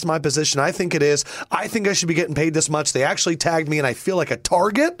not the best in my position, I think it is, I think I should be getting paid this much, they actually tagged me and I feel like a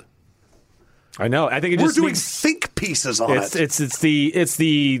target. I know. I think we're doing think pieces on it. It's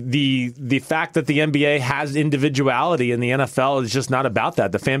the fact that the NBA has individuality and the NFL is just not about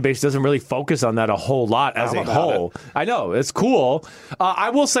that. The fan base doesn't really focus on that a whole lot as a whole. I know it's cool. I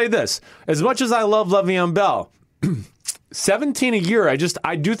will say this: as much as I love Le'Veon Bell, 17 a year.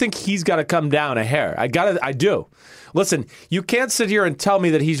 I do think he's got to come down a hair. I do. Listen, you can't sit here and tell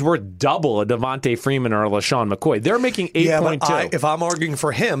me that he's worth double a Devontae Freeman or a LaShawn McCoy. They're making 8.2. Yeah, if I'm arguing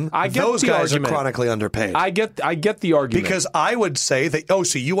for him, those guys are chronically underpaid. I get the argument. Because I would say that,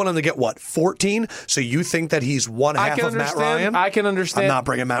 so you want him to get what, 14? So you think that he's one half of Matt Ryan? I can understand. I'm not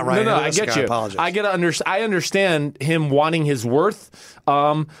bringing Matt Ryan into this. I get you. I apologize. I understand him wanting his worth.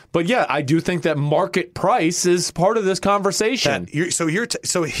 But yeah, I do think that market price is part of this conversation. So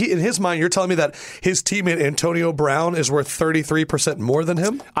in his mind, you're telling me that his teammate Antonio Brown is worth 33% more than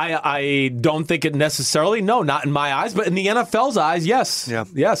him? I don't think it necessarily. No, not in my eyes, but in the NFL's eyes, yes. Yeah.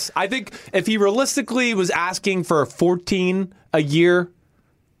 Yes. I think if he realistically was asking for 14 a year,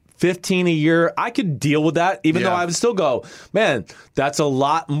 15 a year, I could deal with that, even though I would still go, man, that's a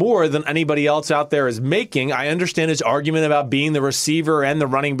lot more than anybody else out there is making. I understand his argument about being the receiver and the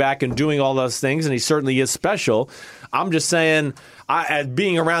running back and doing all those things, and he certainly is special. I'm just saying, as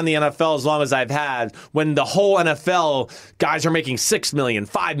being around the NFL as long as I've had, when the whole NFL guys are making $6 million,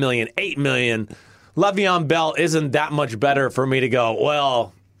 $5 million, $8 million, Le'Veon Bell isn't that much better for me to go,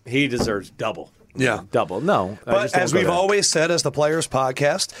 well, he deserves double. Yeah. Double. No. But as we've always said as the Players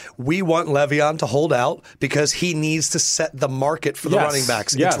Podcast, we want Le'Veon to hold out because he needs to set the market for the running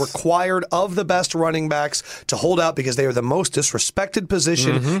backs. Yes. It's required of the best running backs to hold out because they are the most disrespected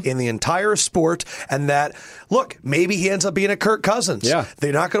position in the entire sport. And that, look, maybe he ends up being a Kirk Cousins. Yeah.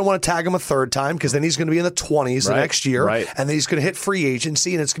 They're not going to want to tag him a third time because then he's going to be in the 20s the next year. Right. And then he's going to hit free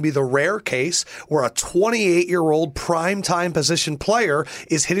agency. And it's going to be the rare case where a 28-year-old prime-time position player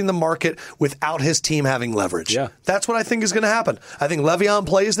is hitting the market without his team having leverage. Yeah. That's what I think is going to happen. I think Le'Veon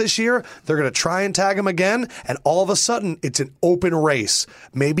plays this year. They're going to try and tag him again, and all of a sudden, it's an open race.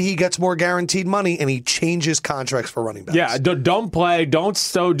 Maybe he gets more guaranteed money, and he changes contracts for running backs. Yeah, don't play, don't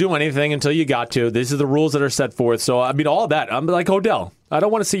do anything until you got to. These are the rules that are set forth. So, I mean, all that. I'm like Odell. I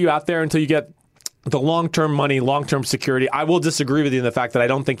don't want to see you out there until you get the long-term money, long-term security. I will disagree with you in the fact that I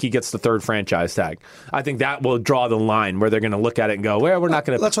don't think he gets the third franchise tag. I think that will draw the line where they're going to look at it and go, well, we're not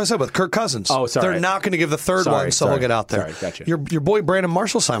going to. That's what I said with Kirk Cousins. Oh, sorry. They're not going to give the third one, so he'll get out there. Sorry, gotcha. Your boy Brandon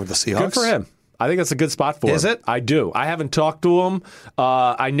Marshall signed with the Seahawks. Good for him. I think that's a good spot for him. Is it? I do. I haven't talked to him.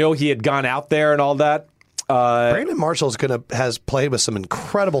 I know he had gone out there and all that. Brandon Marshall has played with some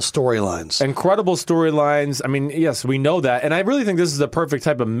incredible storylines. Incredible storylines. I mean, yes, we know that. And I really think this is the perfect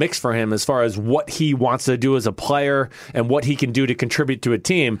type of mix for him as far as what he wants to do as a player and what he can do to contribute to a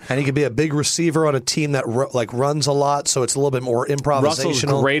team. And he could be a big receiver on a team that runs a lot, so it's a little bit more improvisational. Russell's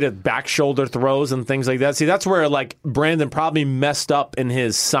great at back shoulder throws and things like that. See, that's where Brandon probably messed up in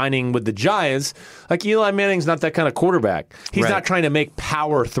his signing with the Giants. Like Eli Manning's not that kind of quarterback. He's not trying to make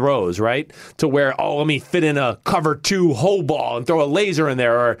power throws, right? To where, let me fit in a cover 2 hole ball and throw a laser in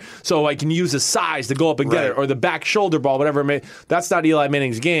there, or so I can use his size to go up and get it, or the back shoulder ball, whatever it may. That's not Eli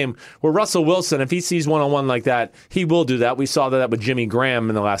Manning's game. Where Russell Wilson, if he sees one-on-one like that, he will do that. We saw that with Jimmy Graham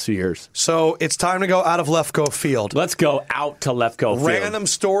in the last few years. So it's time to go out of Lefkoe Field. Let's go out to Lefkoe Field. Random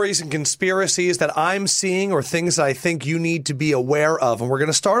stories and conspiracies that I'm seeing or things that I think you need to be aware of. And we're going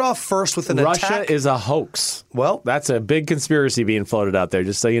to start off first with an attack. Russia is a hoax. Well, that's a big conspiracy being floated out there,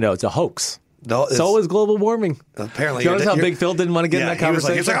 just so you know. It's a hoax. No, so is global warming. Apparently, you notice how Big Phil didn't want to get in that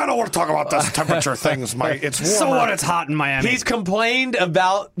conversation? He's like, I don't want to talk about this temperature things. It's warmer. So what? It's hot in Miami. He's complained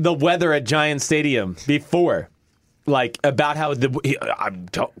about the weather at Giant Stadium before. About how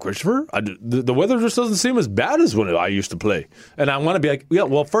Christopher, the weather just doesn't seem as bad as when I used to play. And I want to be like, yeah,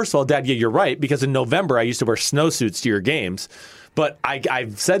 well, first of all, Dad, you're right, because in November I used to wear snowsuits to your games. But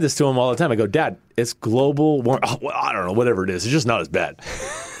I've said this to him all the time. I go, Dad, it's global warming. I don't know, whatever it is. It's just not as bad.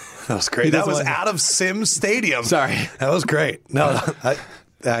 That was great. That was out of Sims Stadium. Sorry. That was great. No,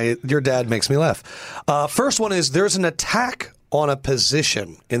 your dad makes me laugh. First one is there's an attack on a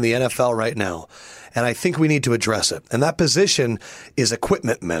position in the NFL right now, and I think we need to address it. And that position is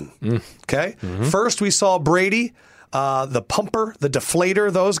equipment men. Okay? Mm-hmm. First, we saw Brady, the pumper, the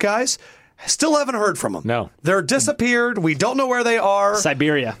deflator, those guys. Still haven't heard from them. No. They're disappeared. We don't know where they are.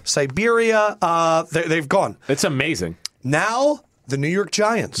 Siberia. They've gone. It's amazing. Now, the New York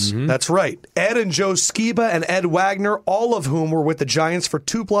Giants. Mm-hmm. That's right. Ed and Joe Skiba and Ed Wagner, all of whom were with the Giants for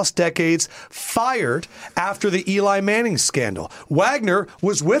 2+ decades, fired after the Eli Manning scandal. Wagner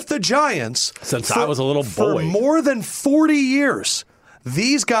was with the Giants since I was a little boy. For more than 40 years.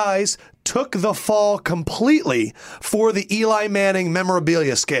 These guys took the fall completely for the Eli Manning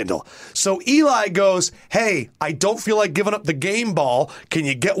memorabilia scandal. So Eli goes, hey, I don't feel like giving up the game ball. Can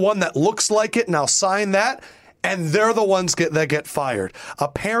you get one that looks like it and I'll sign that? And they're the ones that get fired.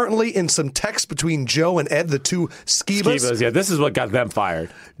 Apparently, in some text between Joe and Ed, the two Skibas. Yeah, this is what got them fired.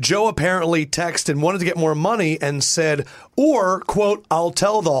 Joe apparently texted and wanted to get more money and said, or, quote, I'll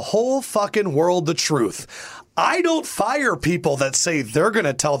tell the whole fucking world the truth. I don't fire people that say they're going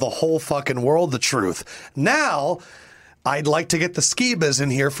to tell the whole fucking world the truth. Now, I'd like to get the Skibas in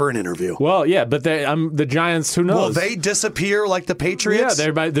here for an interview. Well, yeah, but the Giants, who knows? Will they disappear like the Patriots?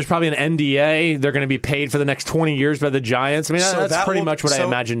 Yeah, there's probably an NDA. They're going to be paid for the next 20 years by the Giants. I mean, that's pretty much what I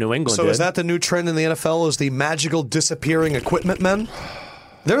imagine New England did. So is that the new trend in the NFL, is the magical disappearing equipment men?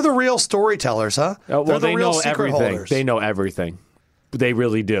 They're the real storytellers, huh? Well, they're the they real know secret everything. holders. They know everything. They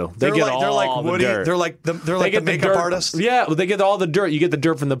really do. They're like Woody. The dirt. They're like the makeup artists. Yeah, they get all the dirt. You get the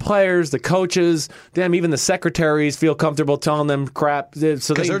dirt from the players, the coaches. Damn, even the secretaries feel comfortable telling them crap. Because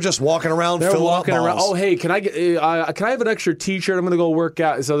they're just walking around. They're walking around. Oh, hey, can I have an extra T-shirt? I'm going to go work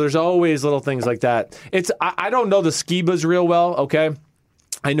out. So there's always little things like that. I don't know the Skibas real well. Okay.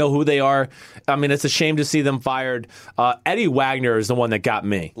 I know who they are. I mean, it's a shame to see them fired. Eddie Wagner is the one that got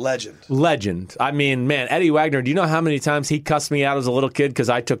me. Legend. I mean, man, Eddie Wagner, do you know how many times he cussed me out as a little kid because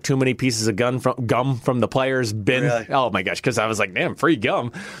I took too many pieces of gum from the players' bin? Really? Oh, my gosh, because I was like, damn, free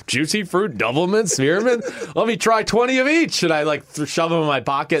gum. Juicy fruit, Doublemint, Spearmint. Let me try 20 of each. And I shove them in my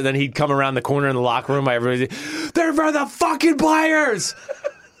pocket, and then he'd come around the corner in the locker room. Everybody, they're for the fucking players!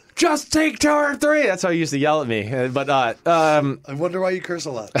 Just take 2 or 3. That's how he used to yell at me. But I wonder why you curse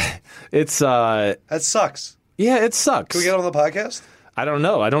a lot. It's that sucks. Yeah, it sucks. Can we get on the podcast? I don't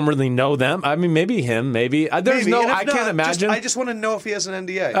know. I don't really know them. I mean, maybe him. Maybe I can't imagine. I just want to know if he has an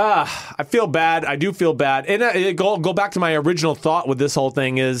NDA. I feel bad. I do feel bad. And go back to my original thought with this whole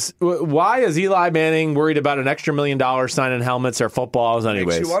thing is, why is Eli Manning worried about an extra $1 million signing helmets or footballs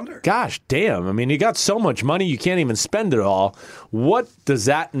anyways? Makes you wonder. Gosh damn. I mean, you got so much money, you can't even spend it all. What does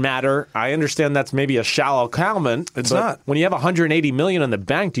that matter? I understand that's maybe a shallow comment. It's not. When you have $180 million in the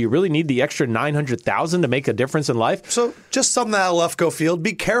bank, do you really need the extra $900,000 to make a difference in life? So just something that left go field.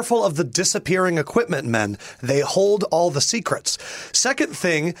 Be careful of the disappearing equipment men. They hold all the secrets. Second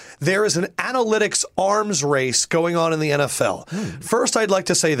thing, there is an analytics arms race going on in the NFL. First, I'd like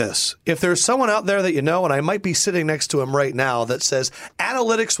to say this. If there's someone out there that you know, and I might be sitting next to him right now, that says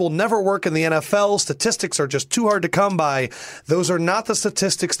analytics will never work in the NFL, statistics are just too hard to come by, those are not the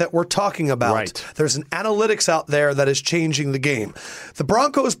statistics that we're talking about. Right. There's an analytics out there that is changing the game. The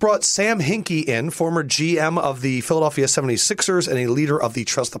Broncos brought Sam Hinkie in, former GM of the Philadelphia 76ers and a leader of the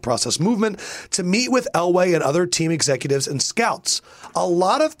Trust the Process movement, to meet with Elway and other team executives and scouts. A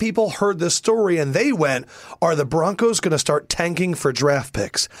lot of people heard this story and they went, are the Broncos going to start tanking for draft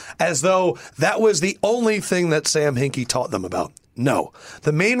picks? As though that was the only thing that Sam Hinkie taught them about. No.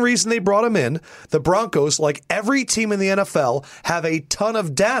 The main reason they brought him in, the Broncos, like every team in the NFL, have a ton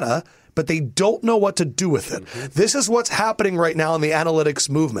of data, but they don't know what to do with it. This is what's happening right now in the analytics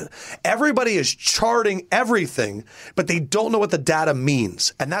movement. Everybody is charting everything, but they don't know what the data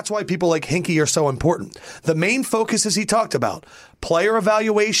means. And that's why people like Hinkie are so important. The main focus, as he talked about, player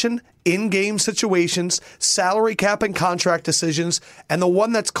evaluation, in-game situations, salary cap and contract decisions, and the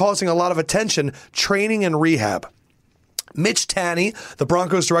one that's causing a lot of attention, training and rehab. Mitch Tanny, the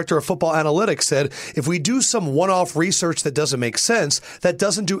Broncos director of football analytics, said, if we do some one-off research that doesn't make sense, that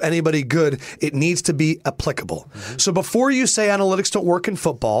doesn't do anybody good, it needs to be applicable. So before you say analytics don't work in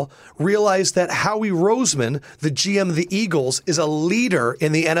football, realize that Howie Roseman, the GM of the Eagles, is a leader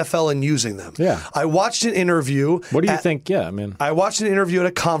in the NFL in using them. Yeah. I watched an interview. What do you think? Yeah, I mean, I watched an interview at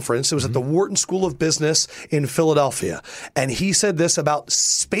a conference. It was at the Wharton School of Business in Philadelphia. And he said this about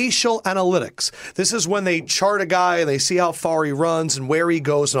spatial analytics. This is when they chart a guy and they see how far he runs and where he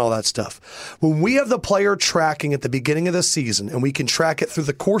goes and all that stuff. When we have the player tracking at the beginning of the season and we can track it through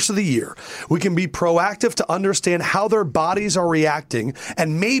the course of the year, we can be proactive to understand how their bodies are reacting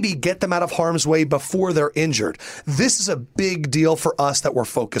and maybe get them out of harm's way before they're injured. This is a big deal for us that we're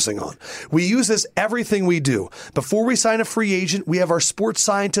focusing on. We use this everything we do. Before we sign a free agent, we have our sports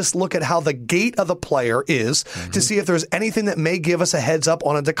scientists look at how the gait of the player is to see if there's anything that may give us a heads up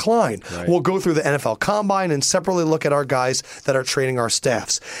on a decline. Right. We'll go through the NFL Combine and separately look at our guys that are training our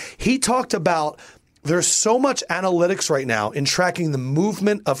staffs. He talked about there's so much analytics right now in tracking the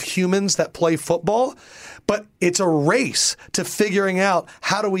movement of humans that play football, but it's a race to figuring out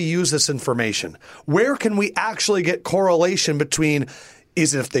how do we use this information? Where can we actually get correlation between,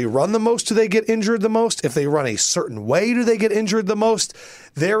 is it if they run the most, do they get injured the most? If they run a certain way, do they get injured the most?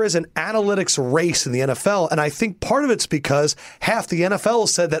 There is an analytics race in the NFL, and I think part of it's because half the NFL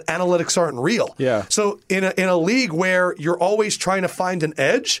said that analytics aren't real. Yeah. So in a league where you're always trying to find an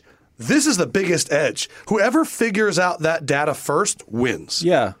edge, this is the biggest edge. Whoever figures out that data first wins.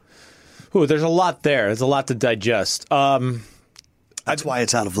 Yeah. Ooh, there's a lot there. There's a lot to digest. That's why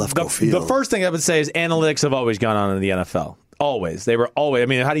it's out of left field. The first thing I would say is analytics have always gone on in the NFL. Always. They were always. I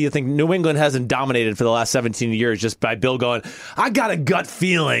mean, how do you think New England hasn't dominated for the last 17 years just by Bill going, I got a gut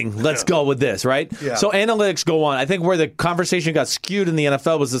feeling. Let's go with this, right? Yeah. So analytics go on. I think where the conversation got skewed in the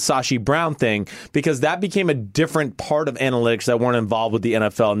NFL was the Sashi Brown thing, because that became a different part of analytics that weren't involved with the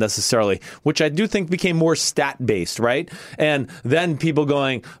NFL necessarily, which I do think became more stat-based, right? And then people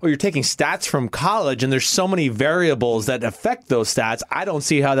going, oh, you're taking stats from college, and there's so many variables that affect those stats. I don't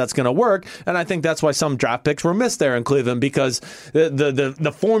see how that's going to work. And I think that's why some draft picks were missed there in Cleveland, because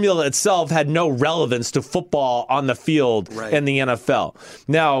the formula itself had no relevance to football on the field in the NFL.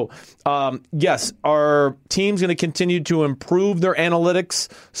 Now, yes, are teams going to continue to improve their analytics?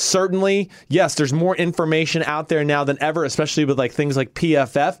 Certainly. Yes, there's more information out there now than ever, especially with like things like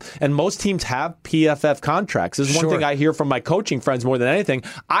PFF. And most teams have PFF contracts. This is one thing I hear from my coaching friends more than anything.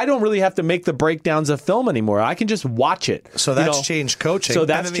 I don't really have to make the breakdowns of film anymore. I can just watch it. So that's changed coaching. So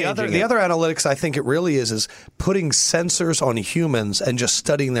that's the other analytics I think it really is putting sensors on humans and just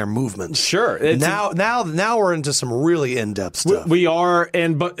studying their movements. Sure. Now we're into some really in-depth stuff. We are,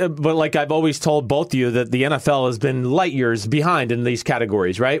 but like I've always told both of you that the NFL has been light years behind in these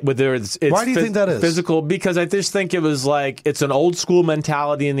categories, right? Whether it's why do you think that is? Physical, because I just think it was like it's an old school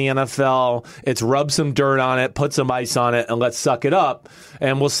mentality in the NFL. It's rub some dirt on it, put some ice on it, and let's suck it up,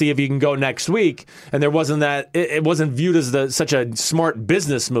 and we'll see if you can go next week. And there wasn't that. It wasn't viewed as such a smart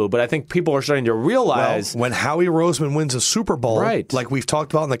business move, but I think people are starting to realize when Howie Roseman wins a Super Bowl, right, like we've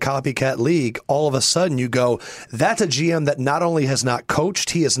talked about in the copycat league, all of a sudden you go, that's a GM that not only has not coached,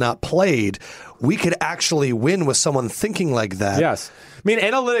 he has not played. We could actually win with someone thinking like that. Yes. I mean,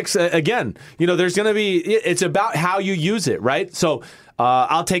 analytics, again, there's going to be, it's about how you use it, right? So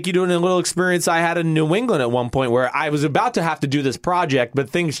I'll take you to a little experience I had in New England at one point where I was about to have to do this project, but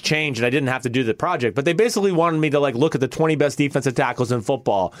things changed and I didn't have to do the project. But they basically wanted me to look at the 20 best defensive tackles in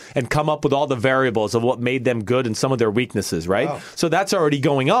football and come up with all the variables of what made them good and some of their weaknesses, right? Wow. So that's already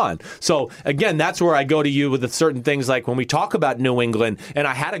going on. So again, that's where I go to you with certain things like when we talk about New England, and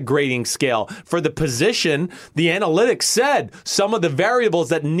I had a grading scale for the position, the analytics said some of the variables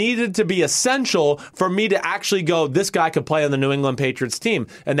that needed to be essential for me to actually go, this guy could play on the New England Patriots team,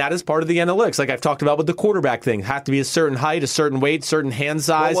 and that is part of the analytics. Like I've talked about with the quarterback thing, have to be a certain height, a certain weight, certain hand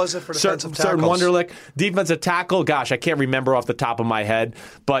size. What was it for defensive certain tackles? Wonderlic defensive tackle. Gosh, I can't remember off the top of my head,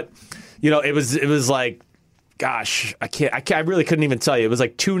 but it was like, gosh, I really couldn't even tell you. It was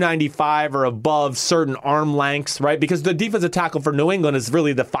like 295 or above certain arm lengths, right? Because the defensive tackle for New England is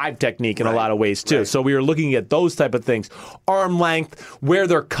really the 5 technique in a lot of ways, too. Right. So we were looking at those type of things. Arm length, where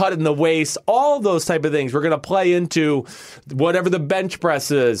they're cut in the waist, all those type of things. We're going to play into whatever the bench press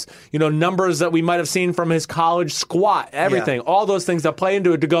is, numbers that we might have seen from his college squat, everything. Yeah. All those things that play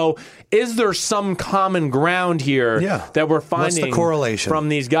into it to go, is there some common ground here that we're finding What's the correlation from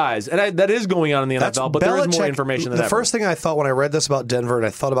these guys? And that is going on in the NFL, but there is more information than the ever. First thing I thought when I read this about Denver and I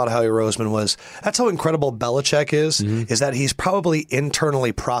thought about Howie Roseman was, that's how incredible Belichick is that he's probably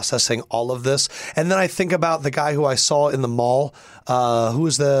internally processing all of this. And then I think about the guy who I saw in the mall, who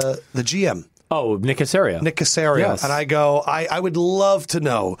was the GM. Oh, Nick Caserio. Yes. And I go, I would love to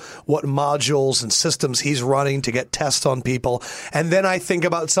know what modules and systems he's running to get tests on people. And then I think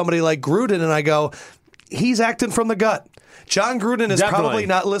about somebody like Gruden and I go, he's acting from the gut. John Gruden is probably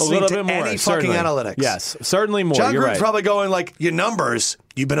not listening to any fucking analytics. Yes, certainly more. John You're Gruden's right. probably going like, your numbers,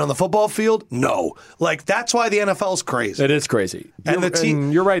 you've been on the football field? No. That's why the NFL's crazy. It is crazy.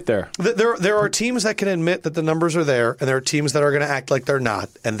 And you're right there. There are teams that can admit that the numbers are there, and there are teams that are going to act like they're not,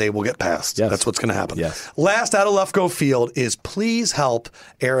 and they will get passed. Yes. That's what's going to happen. Yes. Last out of left go field is please help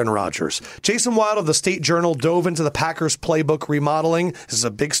Aaron Rodgers. Jason Wild of the State Journal dove into the Packers playbook remodeling. This is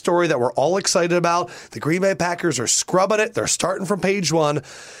a big story that we're all excited about. The Green Bay Packers are scrubbing it. They're starting from page 1.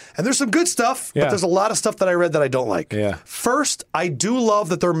 And there's some good stuff, but there's a lot of stuff that I read that I don't like. Yeah. First, I do love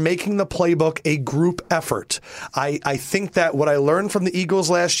that they're making the playbook a group effort. I think that what I learned from the Eagles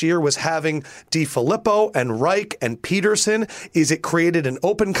last year was having DiFilippo and Reich and Peterson is it created an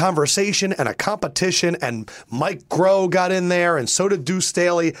open conversation and a competition, and Mike Groh got in there, and so did Deuce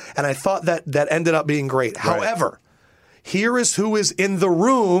Staley, and I thought that ended up being great. Right. However, here is who is in the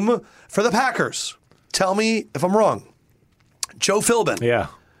room for the Packers. Tell me if I'm wrong. Joe Philbin. Yeah.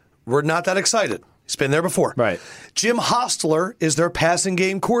 We're not that excited. He's been there before. Right. Jim Hostler is their passing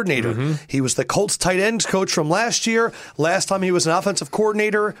game coordinator. Mm-hmm. He was the Colts tight ends coach from last year. Last time he was an offensive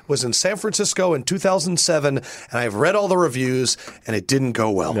coordinator was in San Francisco in 2007, and I've read all the reviews, and it didn't go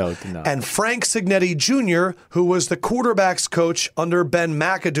well. No, it did not. And Frank Cignetti Jr., who was the quarterbacks coach under Ben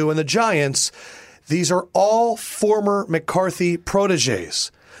McAdoo and the Giants, these are all former McCarthy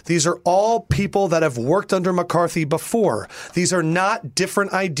proteges. These are all people that have worked under McCarthy before. These are not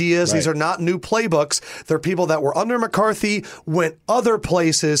different ideas. Right. These are not new playbooks. They're people that were under McCarthy, went other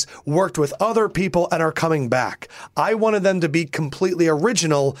places, worked with other people, and are coming back. I wanted them to be completely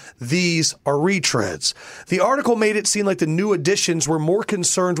original. These are retreads. The article made it seem like the new additions were more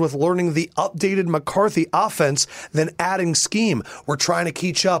concerned with learning the updated McCarthy offense than adding scheme. We're trying to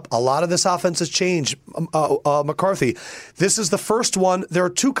catch up. A lot of this offense has changed, McCarthy. This is the first one. There are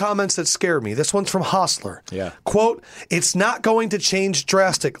two comments that scared me. This one's from Hostler. Yeah. Quote, it's not going to change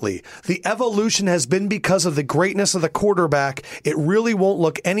drastically. The evolution has been because of the greatness of the quarterback. It really won't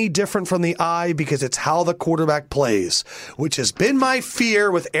look any different from the eye because it's how the quarterback plays, which has been my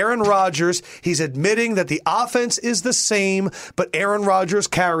fear with Aaron Rodgers. He's admitting that the offense is the same, but Aaron Rodgers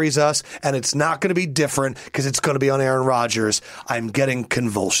carries us, and it's not going to be different because it's going to be on Aaron Rodgers. I'm getting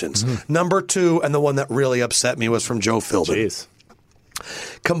convulsions. Number two, and the one that really upset me, was from Joe Philbin. Jeez.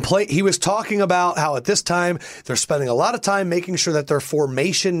 He was talking about how at this time they're spending a lot of time making sure that their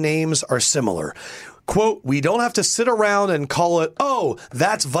formation names are similar. Quote, we don't have to sit around and call it, oh,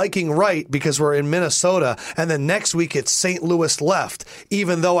 that's Viking right because we're in Minnesota, and then next week it's St. Louis left,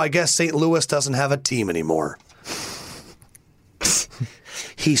 even though I guess St. Louis doesn't have a team anymore.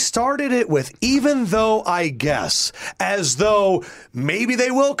 He started it with even though I guess, as though maybe they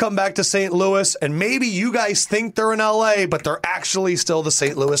will come back to St. Louis and maybe you guys think they're in LA, but they're actually still the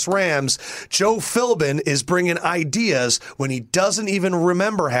St. Louis Rams. Joe Philbin is bringing ideas when he doesn't even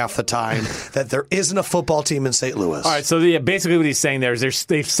remember half the time that there isn't a football team in St. Louis. All right, so basically what he's saying there is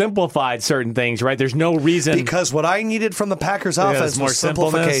they've simplified certain things, right? There's no reason. Because what I needed from the Packers offense was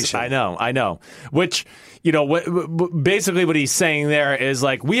simplification. I know. Which, basically what he's saying there is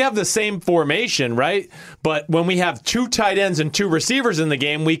like, we have the same formation, right? But when we have two tight ends and two receivers in the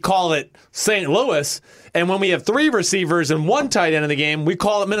game, we call it St. Louis. And when we have three receivers and one tight end in the game, we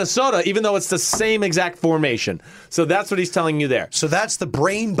call it Minnesota, even though it's the same exact formation. So that's what he's telling you there. So that's the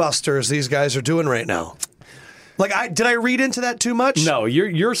brain busters these guys are doing right now. Did I read into that too much? No,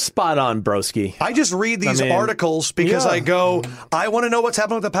 you're spot on, broski. I just read these articles because I go, I want to know what's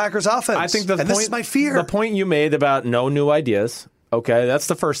happening with the Packers offense. I think this is my fear. The point you made about no new ideas, okay, that's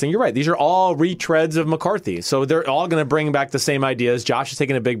the first thing. You're right. These are all retreads of McCarthy. So they're all going to bring back the same ideas. Josh is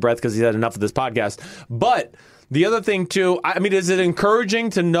taking a big breath because he's had enough of this podcast. But the other thing, too, is it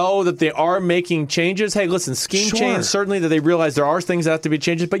encouraging to know that they are making changes? Hey, listen, scheme change, certainly that they realize there are things that have to be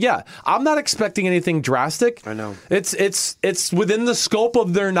changed. But yeah, I'm not expecting anything drastic. I know. It's within the scope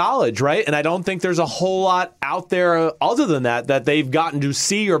of their knowledge, right? And I don't think there's a whole lot out there other than that they've gotten to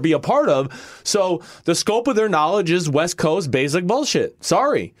see or be a part of. So the scope of their knowledge is West Coast basic bullshit.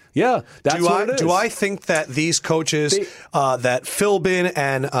 Sorry. Yeah, that's what it is. Do I think that these coaches, that Philbin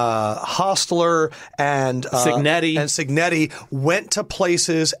and Hostler and Cignetti went to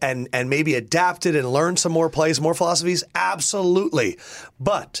places and maybe adapted and learned some more plays, more philosophies? Absolutely.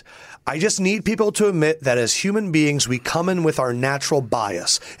 But I just need people to admit that as human beings, we come in with our natural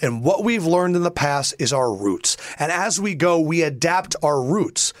bias. And what we've learned in the past is our roots. And as we go, we adapt our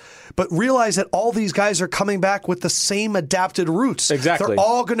roots. But realize that all these guys are coming back with the same adapted roots. Exactly. They're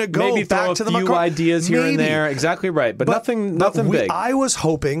all going to go maybe back to the McCarthy. Ideas here and there. Exactly right. But nothing big. I was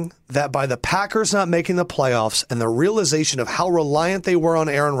hoping that by the Packers not making the playoffs and the realization of how reliant they were on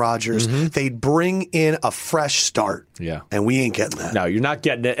Aaron Rodgers, they'd bring in a fresh start. Yeah. And we ain't getting that. No, you're not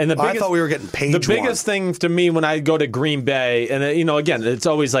getting it. And I thought we were getting paid. The biggest thing to me when I go to Green Bay, and again, it's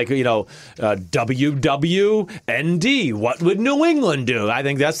always like, WWND. What would New England do? I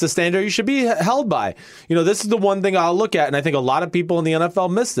think that's the standard you should be held by. This is the one thing I'll look at, and I think a lot of people in the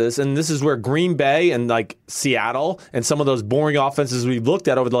NFL miss this, and this is where Green Bay and like Seattle and some of those boring offenses we've looked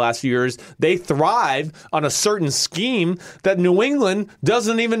at over the last few years, they thrive on a certain scheme that New England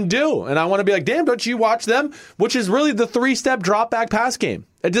doesn't even do. And I want to be like, damn, don't you watch them? Which is really the three-step drop-back pass game.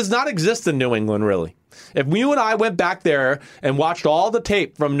 It does not exist in New England, really. If you and I went back there and watched all the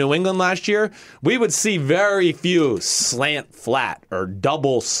tape from New England last year, we would see very few slant flat or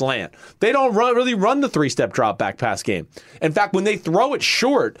double slant. They don't really run the three-step drop-back pass game. In fact, when they throw it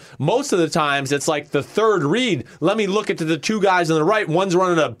short, most of the times it's like the third read. Let me look at the two guys on the right. One's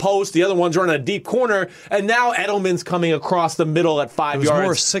running a post, the other one's running a deep corner, and now Edelman's coming across the middle at 5 yards.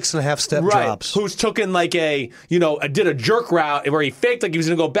 More 6.5-step drops. Who's taken like did a jerk route where he faked like he was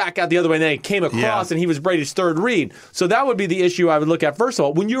going to go back out the other way, and then he came across and he was Brady's third read. So that would be the issue I would look at. First of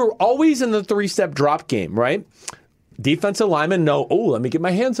all, when you're always in the three-step drop game, right? Defensive linemen know, let me get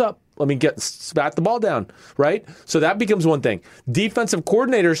my hands up. Let me spat the ball down, right? So that becomes one thing. Defensive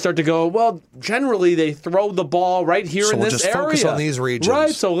coordinators start to go, well, generally they throw the ball right here in this area. So we'll just focus on these regions.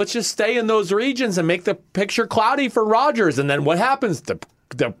 Right, so let's just stay in those regions and make the picture cloudy for Rodgers. And then what happens? The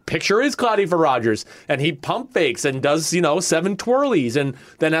the picture is cloudy for Rodgers, and he pump fakes and does 7 twirlies, and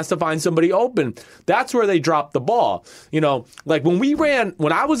then has to find somebody open. That's where they drop the ball. Like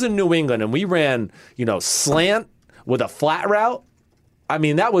when I was in New England and we ran slant with a flat route. I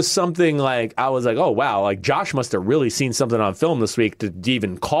mean, that was something like, I was like, oh, wow, like Josh must have really seen something on film this week to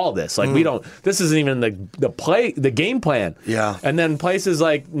even call this. Like, this isn't even the game plan. Yeah. And then places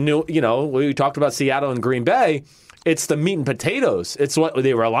like, we talked about Seattle and Green Bay, it's the meat and potatoes. It's what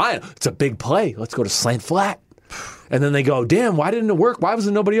they rely on. It's a big play. Let's go to slant flat. And then they go, damn, why didn't it work? Why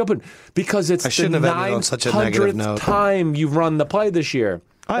wasn't nobody open? Because it's the 900th time you've run the play this year.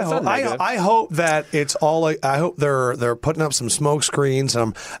 I hope that it's all. I hope they're putting up some smoke screens,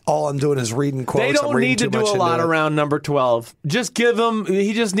 and all I'm doing is reading quotes. They don't need to do a lot around number 12. Just give him.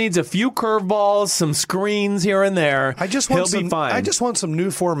 He just needs a few curveballs, some screens here and there. He'll be fine. I just want some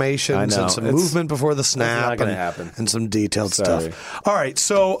new formations and some movement before the snap. Not going to happen. And some detailed stuff. All right,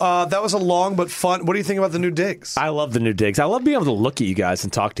 so that was a long but fun. What do you think about the new digs? I love the new digs. I love being able to look at you guys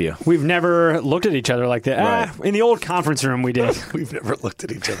and talk to you. We've never looked at each other like that. Right. In the old conference room, we did. We've never looked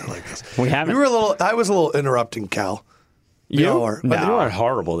at each other like this. We haven't. I was a little interrupting Cal. You are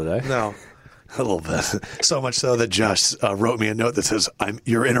horrible today. No. A little bit. So much so that Josh wrote me a note that says,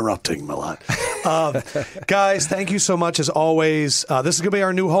 you're interrupting a lot. Guys, thank you so much as always. This is going to be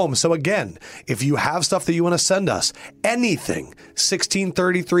our new home. So again, if you have stuff that you want to send us, anything,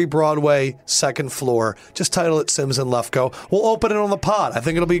 1633 Broadway, second floor, just title it Sims and Lefko. We'll open it on the pod. I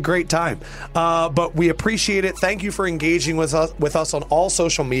think it'll be a great time. But we appreciate it. Thank you for engaging with us on all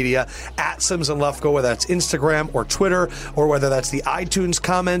social media at Sims and Lefko, whether that's Instagram or Twitter, or whether that's the iTunes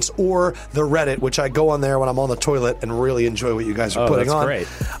comments or the Reddit, which I go on there when I'm on the toilet and really enjoy what you guys are putting on. Great.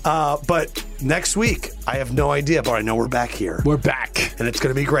 But next week, I have no idea, but I know we're back here. We're back. And it's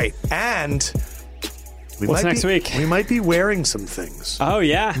going to be great. And what's next week? We might be wearing some things. Oh,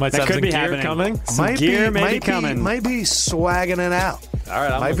 yeah. That could be happening. Coming. Some gear may be coming. Might be swagging it out. All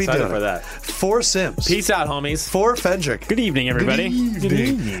right, I'm excited for that. For Sims. Peace out, homies. For Fendrick. Good evening, everybody. Good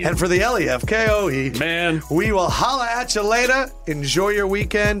evening. And for the LEFKOE, man, we will holla at you later. Enjoy your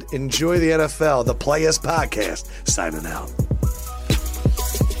weekend. Enjoy the NFL. The Players Podcast. Signing out.